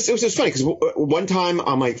 it was just funny because one time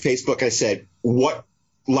on my Facebook I said, "What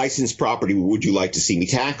licensed property would you like to see me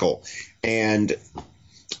tackle?" And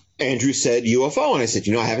Andrew said UFO, and I said,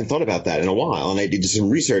 I haven't thought about that in a while, and I did some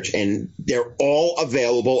research, and they're all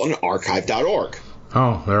available on archive.org.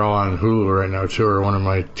 Oh, they're all on Hulu right now too, or one of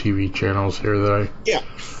my TV channels here that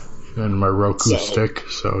and my Roku stick.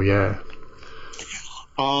 So yeah.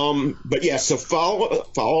 But yeah, so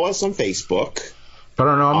follow us on Facebook. But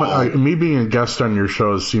I don't know. Me being a guest on your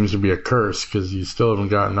show seems to be a curse because you still haven't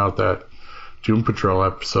gotten out that Doom Patrol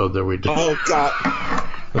episode that we did. Oh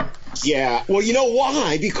God. Yeah. Well, you know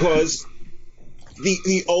why? Because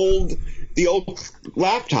the old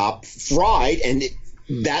laptop fried and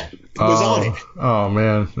that was on it. Oh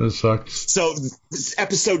man, that sucks. So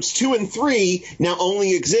episodes 2 and 3 now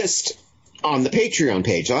only exist on the Patreon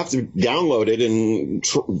page. I'll have to download it and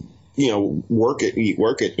work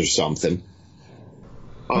it or something.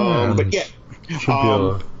 But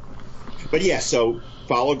yeah, so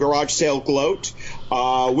follow Garage Sale Gloat.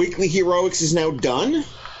 Weekly Heroics is now done.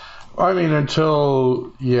 I mean,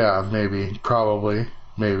 until probably.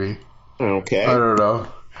 Okay. I don't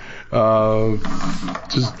know.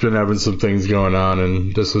 Just been having some things going on,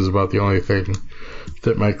 and this is about the only thing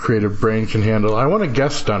that my creative brain can handle. I want to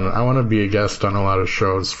be a guest on a lot of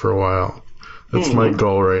shows for a while. That's my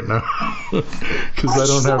goal right now, because I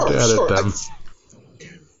don't have to edit them.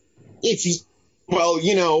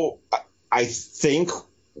 I think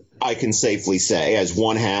I can safely say, as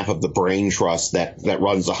one half of the brain trust that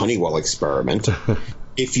runs the Honeywell experiment,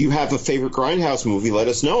 if you have a favorite Grindhouse movie, let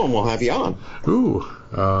us know and we'll have you on. Ooh,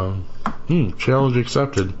 challenge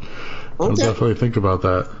accepted. I'll definitely think about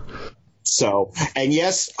that. So, and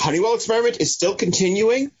yes, Honeywell experiment is still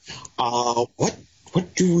continuing.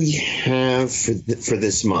 What do we have for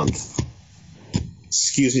this month?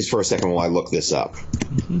 Excuse me for a second while I look this up.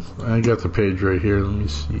 I got the page right here. Let me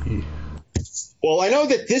see. Well, I know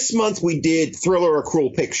that this month we did Thriller: A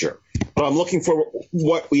Cruel Picture, but I'm looking for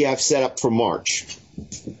what we have set up for March.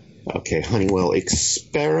 Okay, Honeywell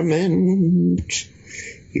experiment.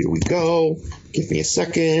 Here we go. Give me a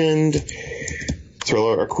second.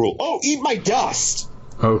 Thriller: A Cruel. Oh, Eat My Dust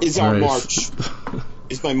is our March.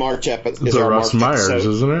 Is my March episode? It's Russ Myers,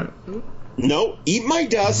 isn't it? No, Eat My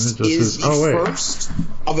Dust is the first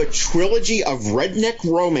of a trilogy of redneck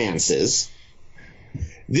romances.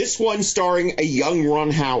 This one starring a young Ron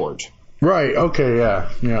Howard. Right, okay, yeah.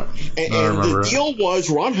 And the deal was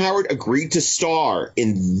Ron Howard agreed to star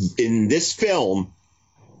in this film.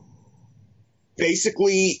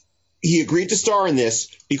 Basically, he agreed to star in this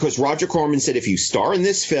because Roger Corman said, if you star in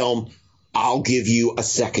this film, I'll give you a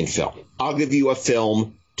second film. I'll give you a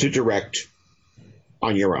film to direct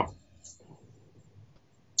on your own.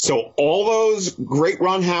 So all those great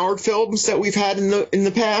Ron Howard films that we've had in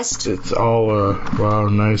the past, it's all wow,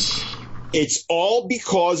 nice. It's all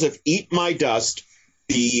because of Eat My Dust,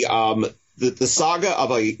 the saga of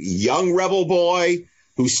a young rebel boy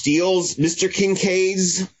who steals Mr.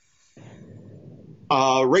 Kincaid's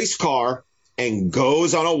race car and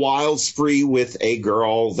goes on a wild spree with a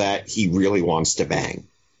girl that he really wants to bang.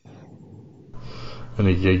 And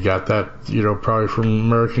he got that, probably from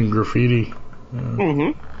American Graffiti.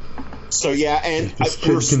 Mm-hmm. So, yeah, and this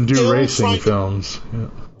kid can do racing films. Yeah.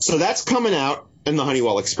 So that's coming out in the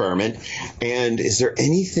Honeywell experiment. And is there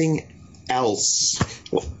anything else?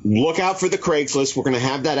 Well, look out for the Craigslist. We're going to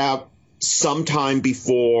have that out sometime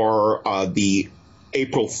before the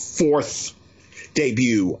April 4th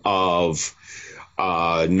debut of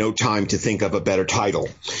No Time to Think of a Better Title.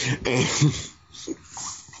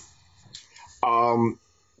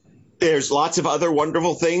 There's lots of other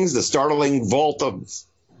wonderful things. The Startling Vault of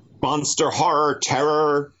Monster Horror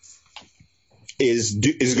Terror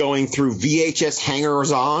is going through VHS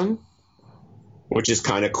hangers on, which is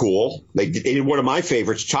kind of cool. They did one of my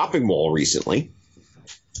favorites, Chopping Mall, recently.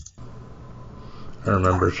 I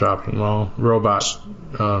remember Chopping Mall. Robot.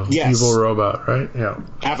 Yes. Evil robot, right? Yeah.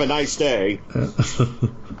 Have a nice day.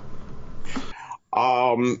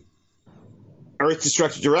 Earth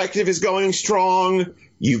Destructive Directive is going strong.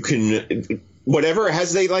 You can, whatever,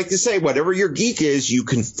 as they like to say, whatever your geek is, you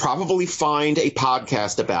can probably find a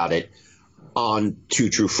podcast about it on Two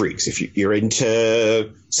True Freaks. If you're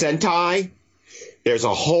into Sentai, there's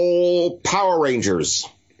a whole Power Rangers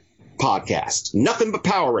podcast. Nothing but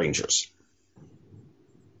Power Rangers.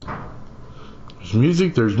 There's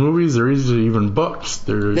music, there's movies, there's even books.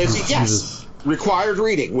 There's required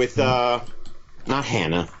reading with, not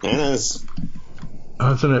Hannah. Hannah's...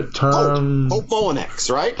 Isn't it Tom? Hope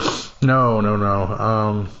Molinex, right? No.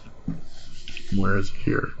 Where is it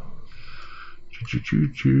here?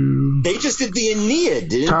 They just did the Aeneid,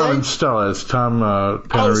 didn't Tom they? And Stella. It's Tom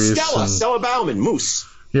Panarese. Oh, Stella Bauman, Moose.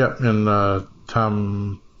 Yeah, and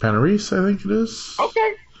Tom Panarese, I think it is.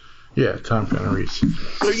 Okay. Yeah, Tom Panarese.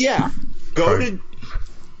 So, yeah, go to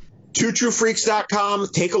twotruefreaks.com.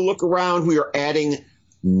 Take a look around. We are adding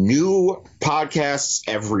new podcasts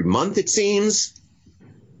every month, it seems.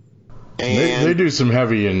 And they do some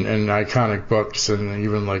heavy and iconic books and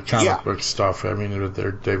even like comic book stuff. I mean,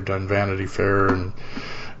 they've done Vanity Fair and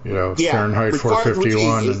Fahrenheit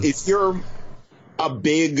 451. If you're a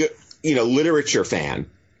big literature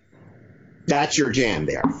fan, that's your jam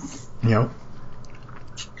there. Yep.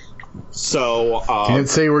 So can't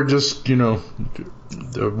say we're just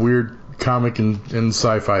the weird comic and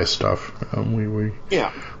sci-fi stuff.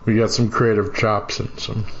 We got some creative chops and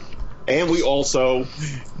some. And we also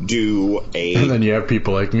do a... And then you have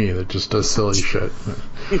people like me that just does silly shit.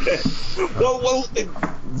 well,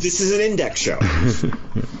 this is an index show.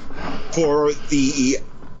 For the,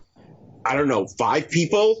 I don't know, 5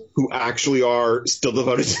 people who actually are still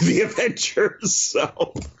devoted to the Avengers.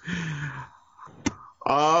 So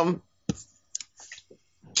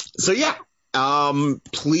yeah.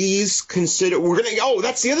 Please consider.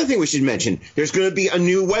 That's the other thing we should mention. There's going to be a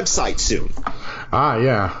new website soon.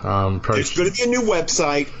 Yeah. There's going to be a new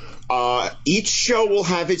website. Each show will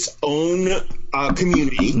have its own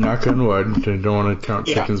community. Knock on wood. I don't want to count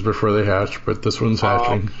chickens before they hatch, but this one's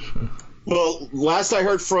hatching. Well, last I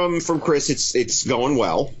heard from Chris, it's going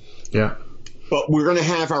well. Yeah. But we're going to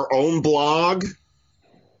have our own blog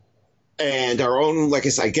and our own, like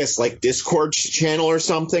I guess, like Discord channel or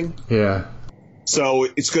something. Yeah. So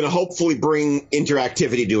it's going to hopefully bring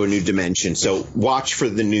interactivity to a new dimension. So watch for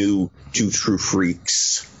the new Two True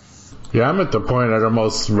Freaks. Yeah, I'm at the point I'd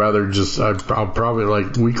almost rather I'll probably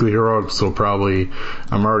like Weekly Heroics will probably,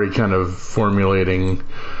 I'm already kind of formulating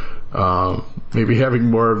maybe having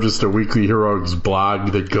more of just a Weekly Heroics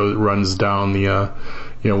blog that runs down the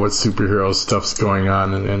what superhero stuff's going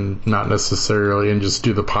on and not necessarily, and just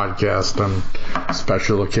do the podcast on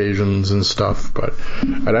special occasions and stuff. But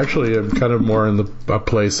I'd actually am kind of more in a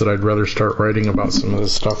place that I'd rather start writing about some of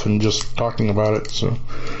this stuff and just talking about it. So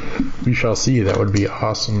we shall see. That would be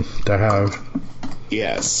awesome to have.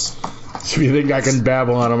 Yes. So if you think I can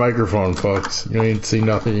babble on a microphone, folks, you ain't seen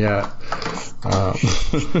nothing yet.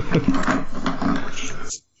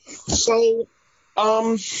 So,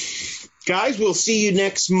 guys, we'll see you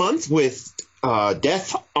next month with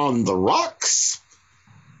Death on the Rocks.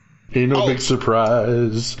 Ain't no big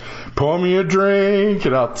surprise. Pour me a drink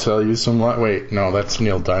and I'll tell you some... Wait, no, that's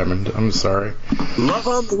Neil Diamond. I'm sorry. Love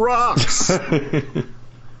on the Rocks.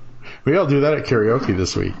 We all do that at karaoke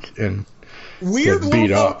this week and Weird get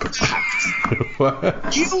beat up.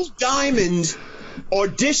 What? Neil Diamond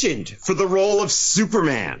auditioned for the role of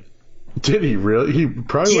Superman. Did he really? He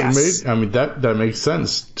probably would have made... I mean, that makes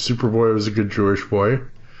sense. Superboy was a good Jewish boy.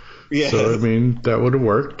 Yeah. So, I mean, that would have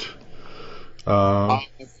worked. I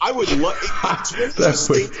would love...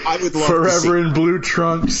 I would love Forever in blue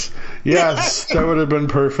trunks. Yes, that would have been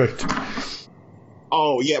perfect.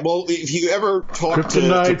 Oh, yeah. Well, if you ever talk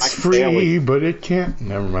Kryptonite's to free, family but it can't...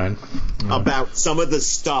 Never mind. about some of the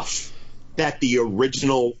stuff that the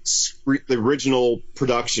original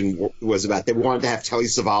production was about. They wanted to have Telly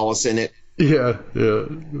Savalas in it. Yeah.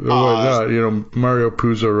 Why not? Mario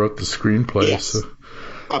Puzo wrote the screenplay. Yes. So.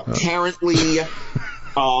 Apparently,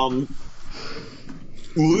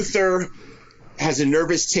 Luther has a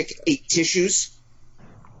nervous tic, 8 tissues.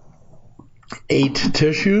 8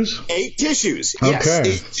 tissues? 8 tissues, yes. Okay.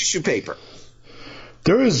 8 tissue paper.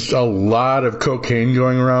 There was a lot of cocaine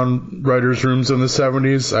going around writers' rooms in the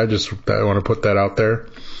 70s. I want to put that out there.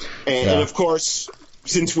 And of course,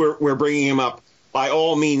 since we're bringing him up, by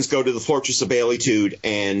all means, go to the Fortress of Baileytude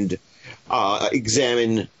and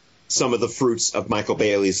examine some of the fruits of Michael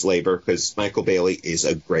Bailey's labor, because Michael Bailey is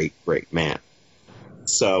a great, great man.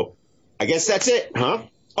 So I guess that's it, huh?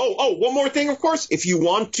 Oh, one more thing, of course. If you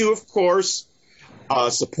want to, of course,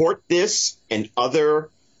 support this and other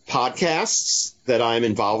podcasts that I'm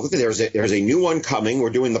involved with, there's a new one coming. We're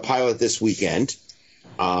doing the pilot this weekend.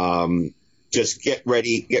 Just get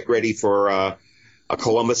ready for a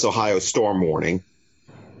Columbus, Ohio storm warning.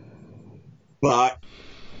 But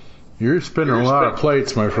you're spinning a lot of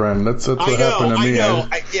plates, my friend. That's what happened to me. I know.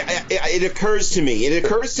 It occurs to me. At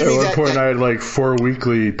one point, I had like 4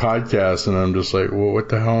 weekly podcasts, and I'm just like, well, what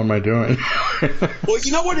the hell am I doing? Well,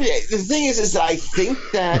 you know what it is? The thing is that I think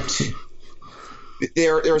that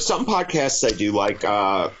there are some podcasts I do, like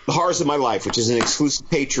The Horrors of My Life, which is an exclusive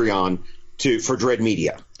Patreon for Dread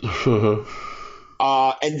Media. And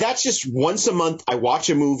that's just once a month I watch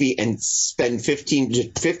a movie and spend 15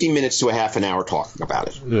 minutes to a half an hour talking about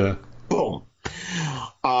it. Yeah. Boom.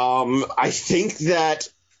 I think that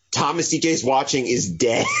Thomas DJ's Watching is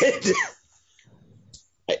dead.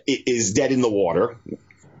 It is dead in the water.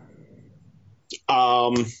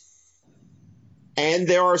 And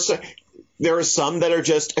there are some that are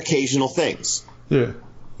just occasional things. Yeah.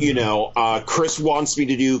 Chris wants me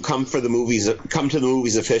to come to the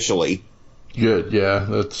movies officially. Good, yeah.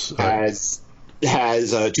 That's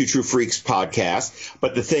has a Two True Freaks podcast,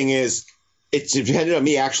 but the thing is, it's dependent on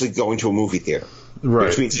me actually going to a movie theater, right?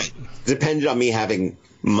 Which means it depended on me having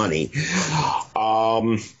money.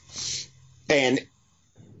 And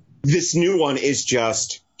this new one is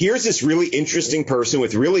just, here's this really interesting person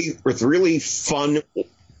with really fun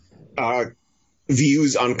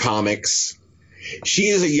views on comics. She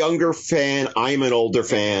is a younger fan. I'm an older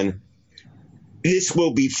fan. this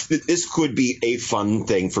could be a fun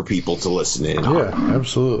thing for people to listen in on. Yeah,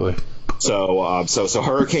 absolutely. So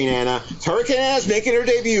Hurricane Anna's making her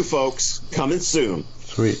debut, folks. Coming soon.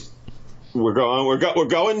 Sweet. We're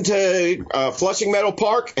going to Flushing Meadow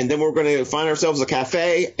Park, and then we're going to find ourselves a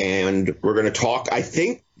cafe, and we're going to talk. I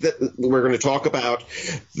think that we're going to talk about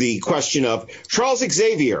the question of Charles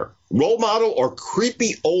Xavier, role model or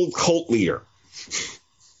creepy old cult leader.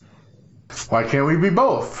 Why can't we be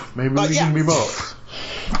both? Maybe we can be both.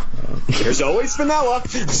 There's always vanilla.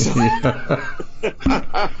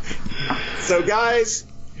 So, guys,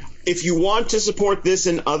 if you want to support this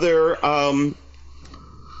and other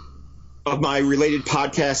of my related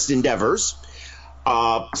podcast endeavors,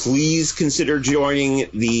 please consider joining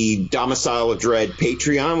the Domicile of Dread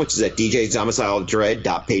Patreon, which is at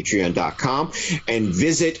djsdomicileofdread.patreon.com, and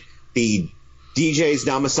visit the DJ's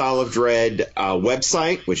Domicile of Dread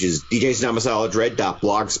website, which is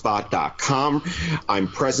djsdomicileofdread.blogspot.com. I'm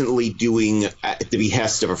presently doing, at the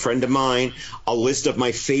behest of a friend of mine, a list of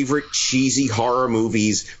my favorite cheesy horror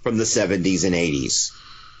movies from the 70s and 80s.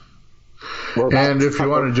 And if you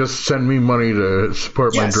want to just send me money to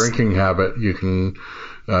support my drinking habit, you can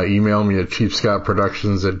email me at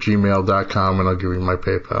cheapscottproductions@gmail.com, and I'll give you my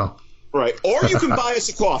PayPal. Right. Or you can buy us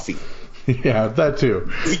a coffee. Yeah, that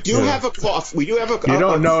too. We do have a coffee. We do have a. You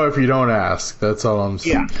don't know if you don't ask. That's all I'm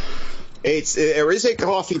saying. Yeah, there is a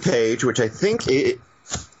coffee page, which I think the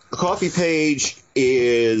coffee page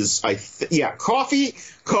is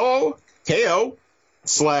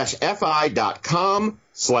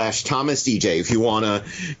ko.fi.com/Thomas DJ. If you want to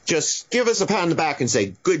just give us a pat on the back and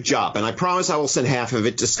say good job, and I promise I will send half of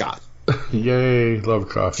it to Scott. Yay! Love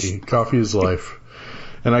coffee. Coffee is life.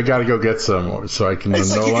 And I got to go get some so I can no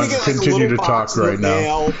longer continue to talk right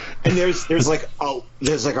now. And there's like a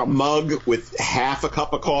mug with half a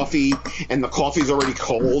cup of coffee, and the coffee's already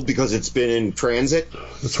cold because it's been in transit.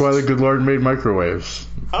 That's why the good Lord made microwaves.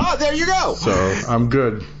 Oh, there you go. So I'm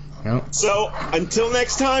good. Yep. So until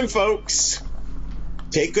next time, folks,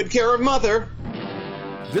 take good care of Mother.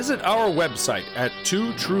 Visit our website at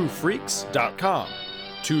twotruefreaks.com.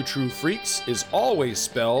 Two True Freaks is always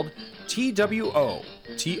spelled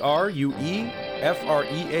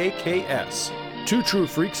TWOTRUEFREAKS. Two True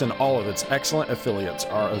Freaks and all of its excellent affiliates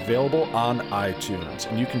are available on iTunes,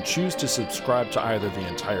 and you can choose to subscribe to either the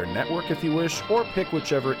entire network if you wish, or pick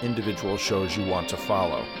whichever individual shows you want to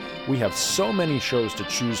follow. We have so many shows to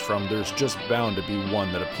choose from, there's just bound to be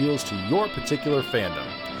one that appeals to your particular fandom.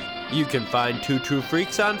 You can find Two True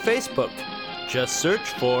Freaks on Facebook. Just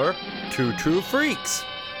search for Two True Freaks.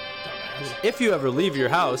 If you ever leave your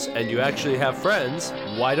house and you actually have friends,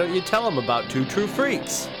 why don't you tell them about Two True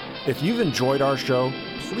Freaks? If you've enjoyed our show,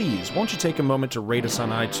 please won't you take a moment to rate us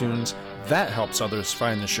on iTunes? That helps others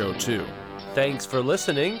find the show too. Thanks for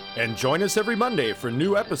listening, and join us every Monday for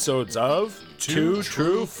new episodes of Two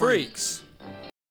True Freaks.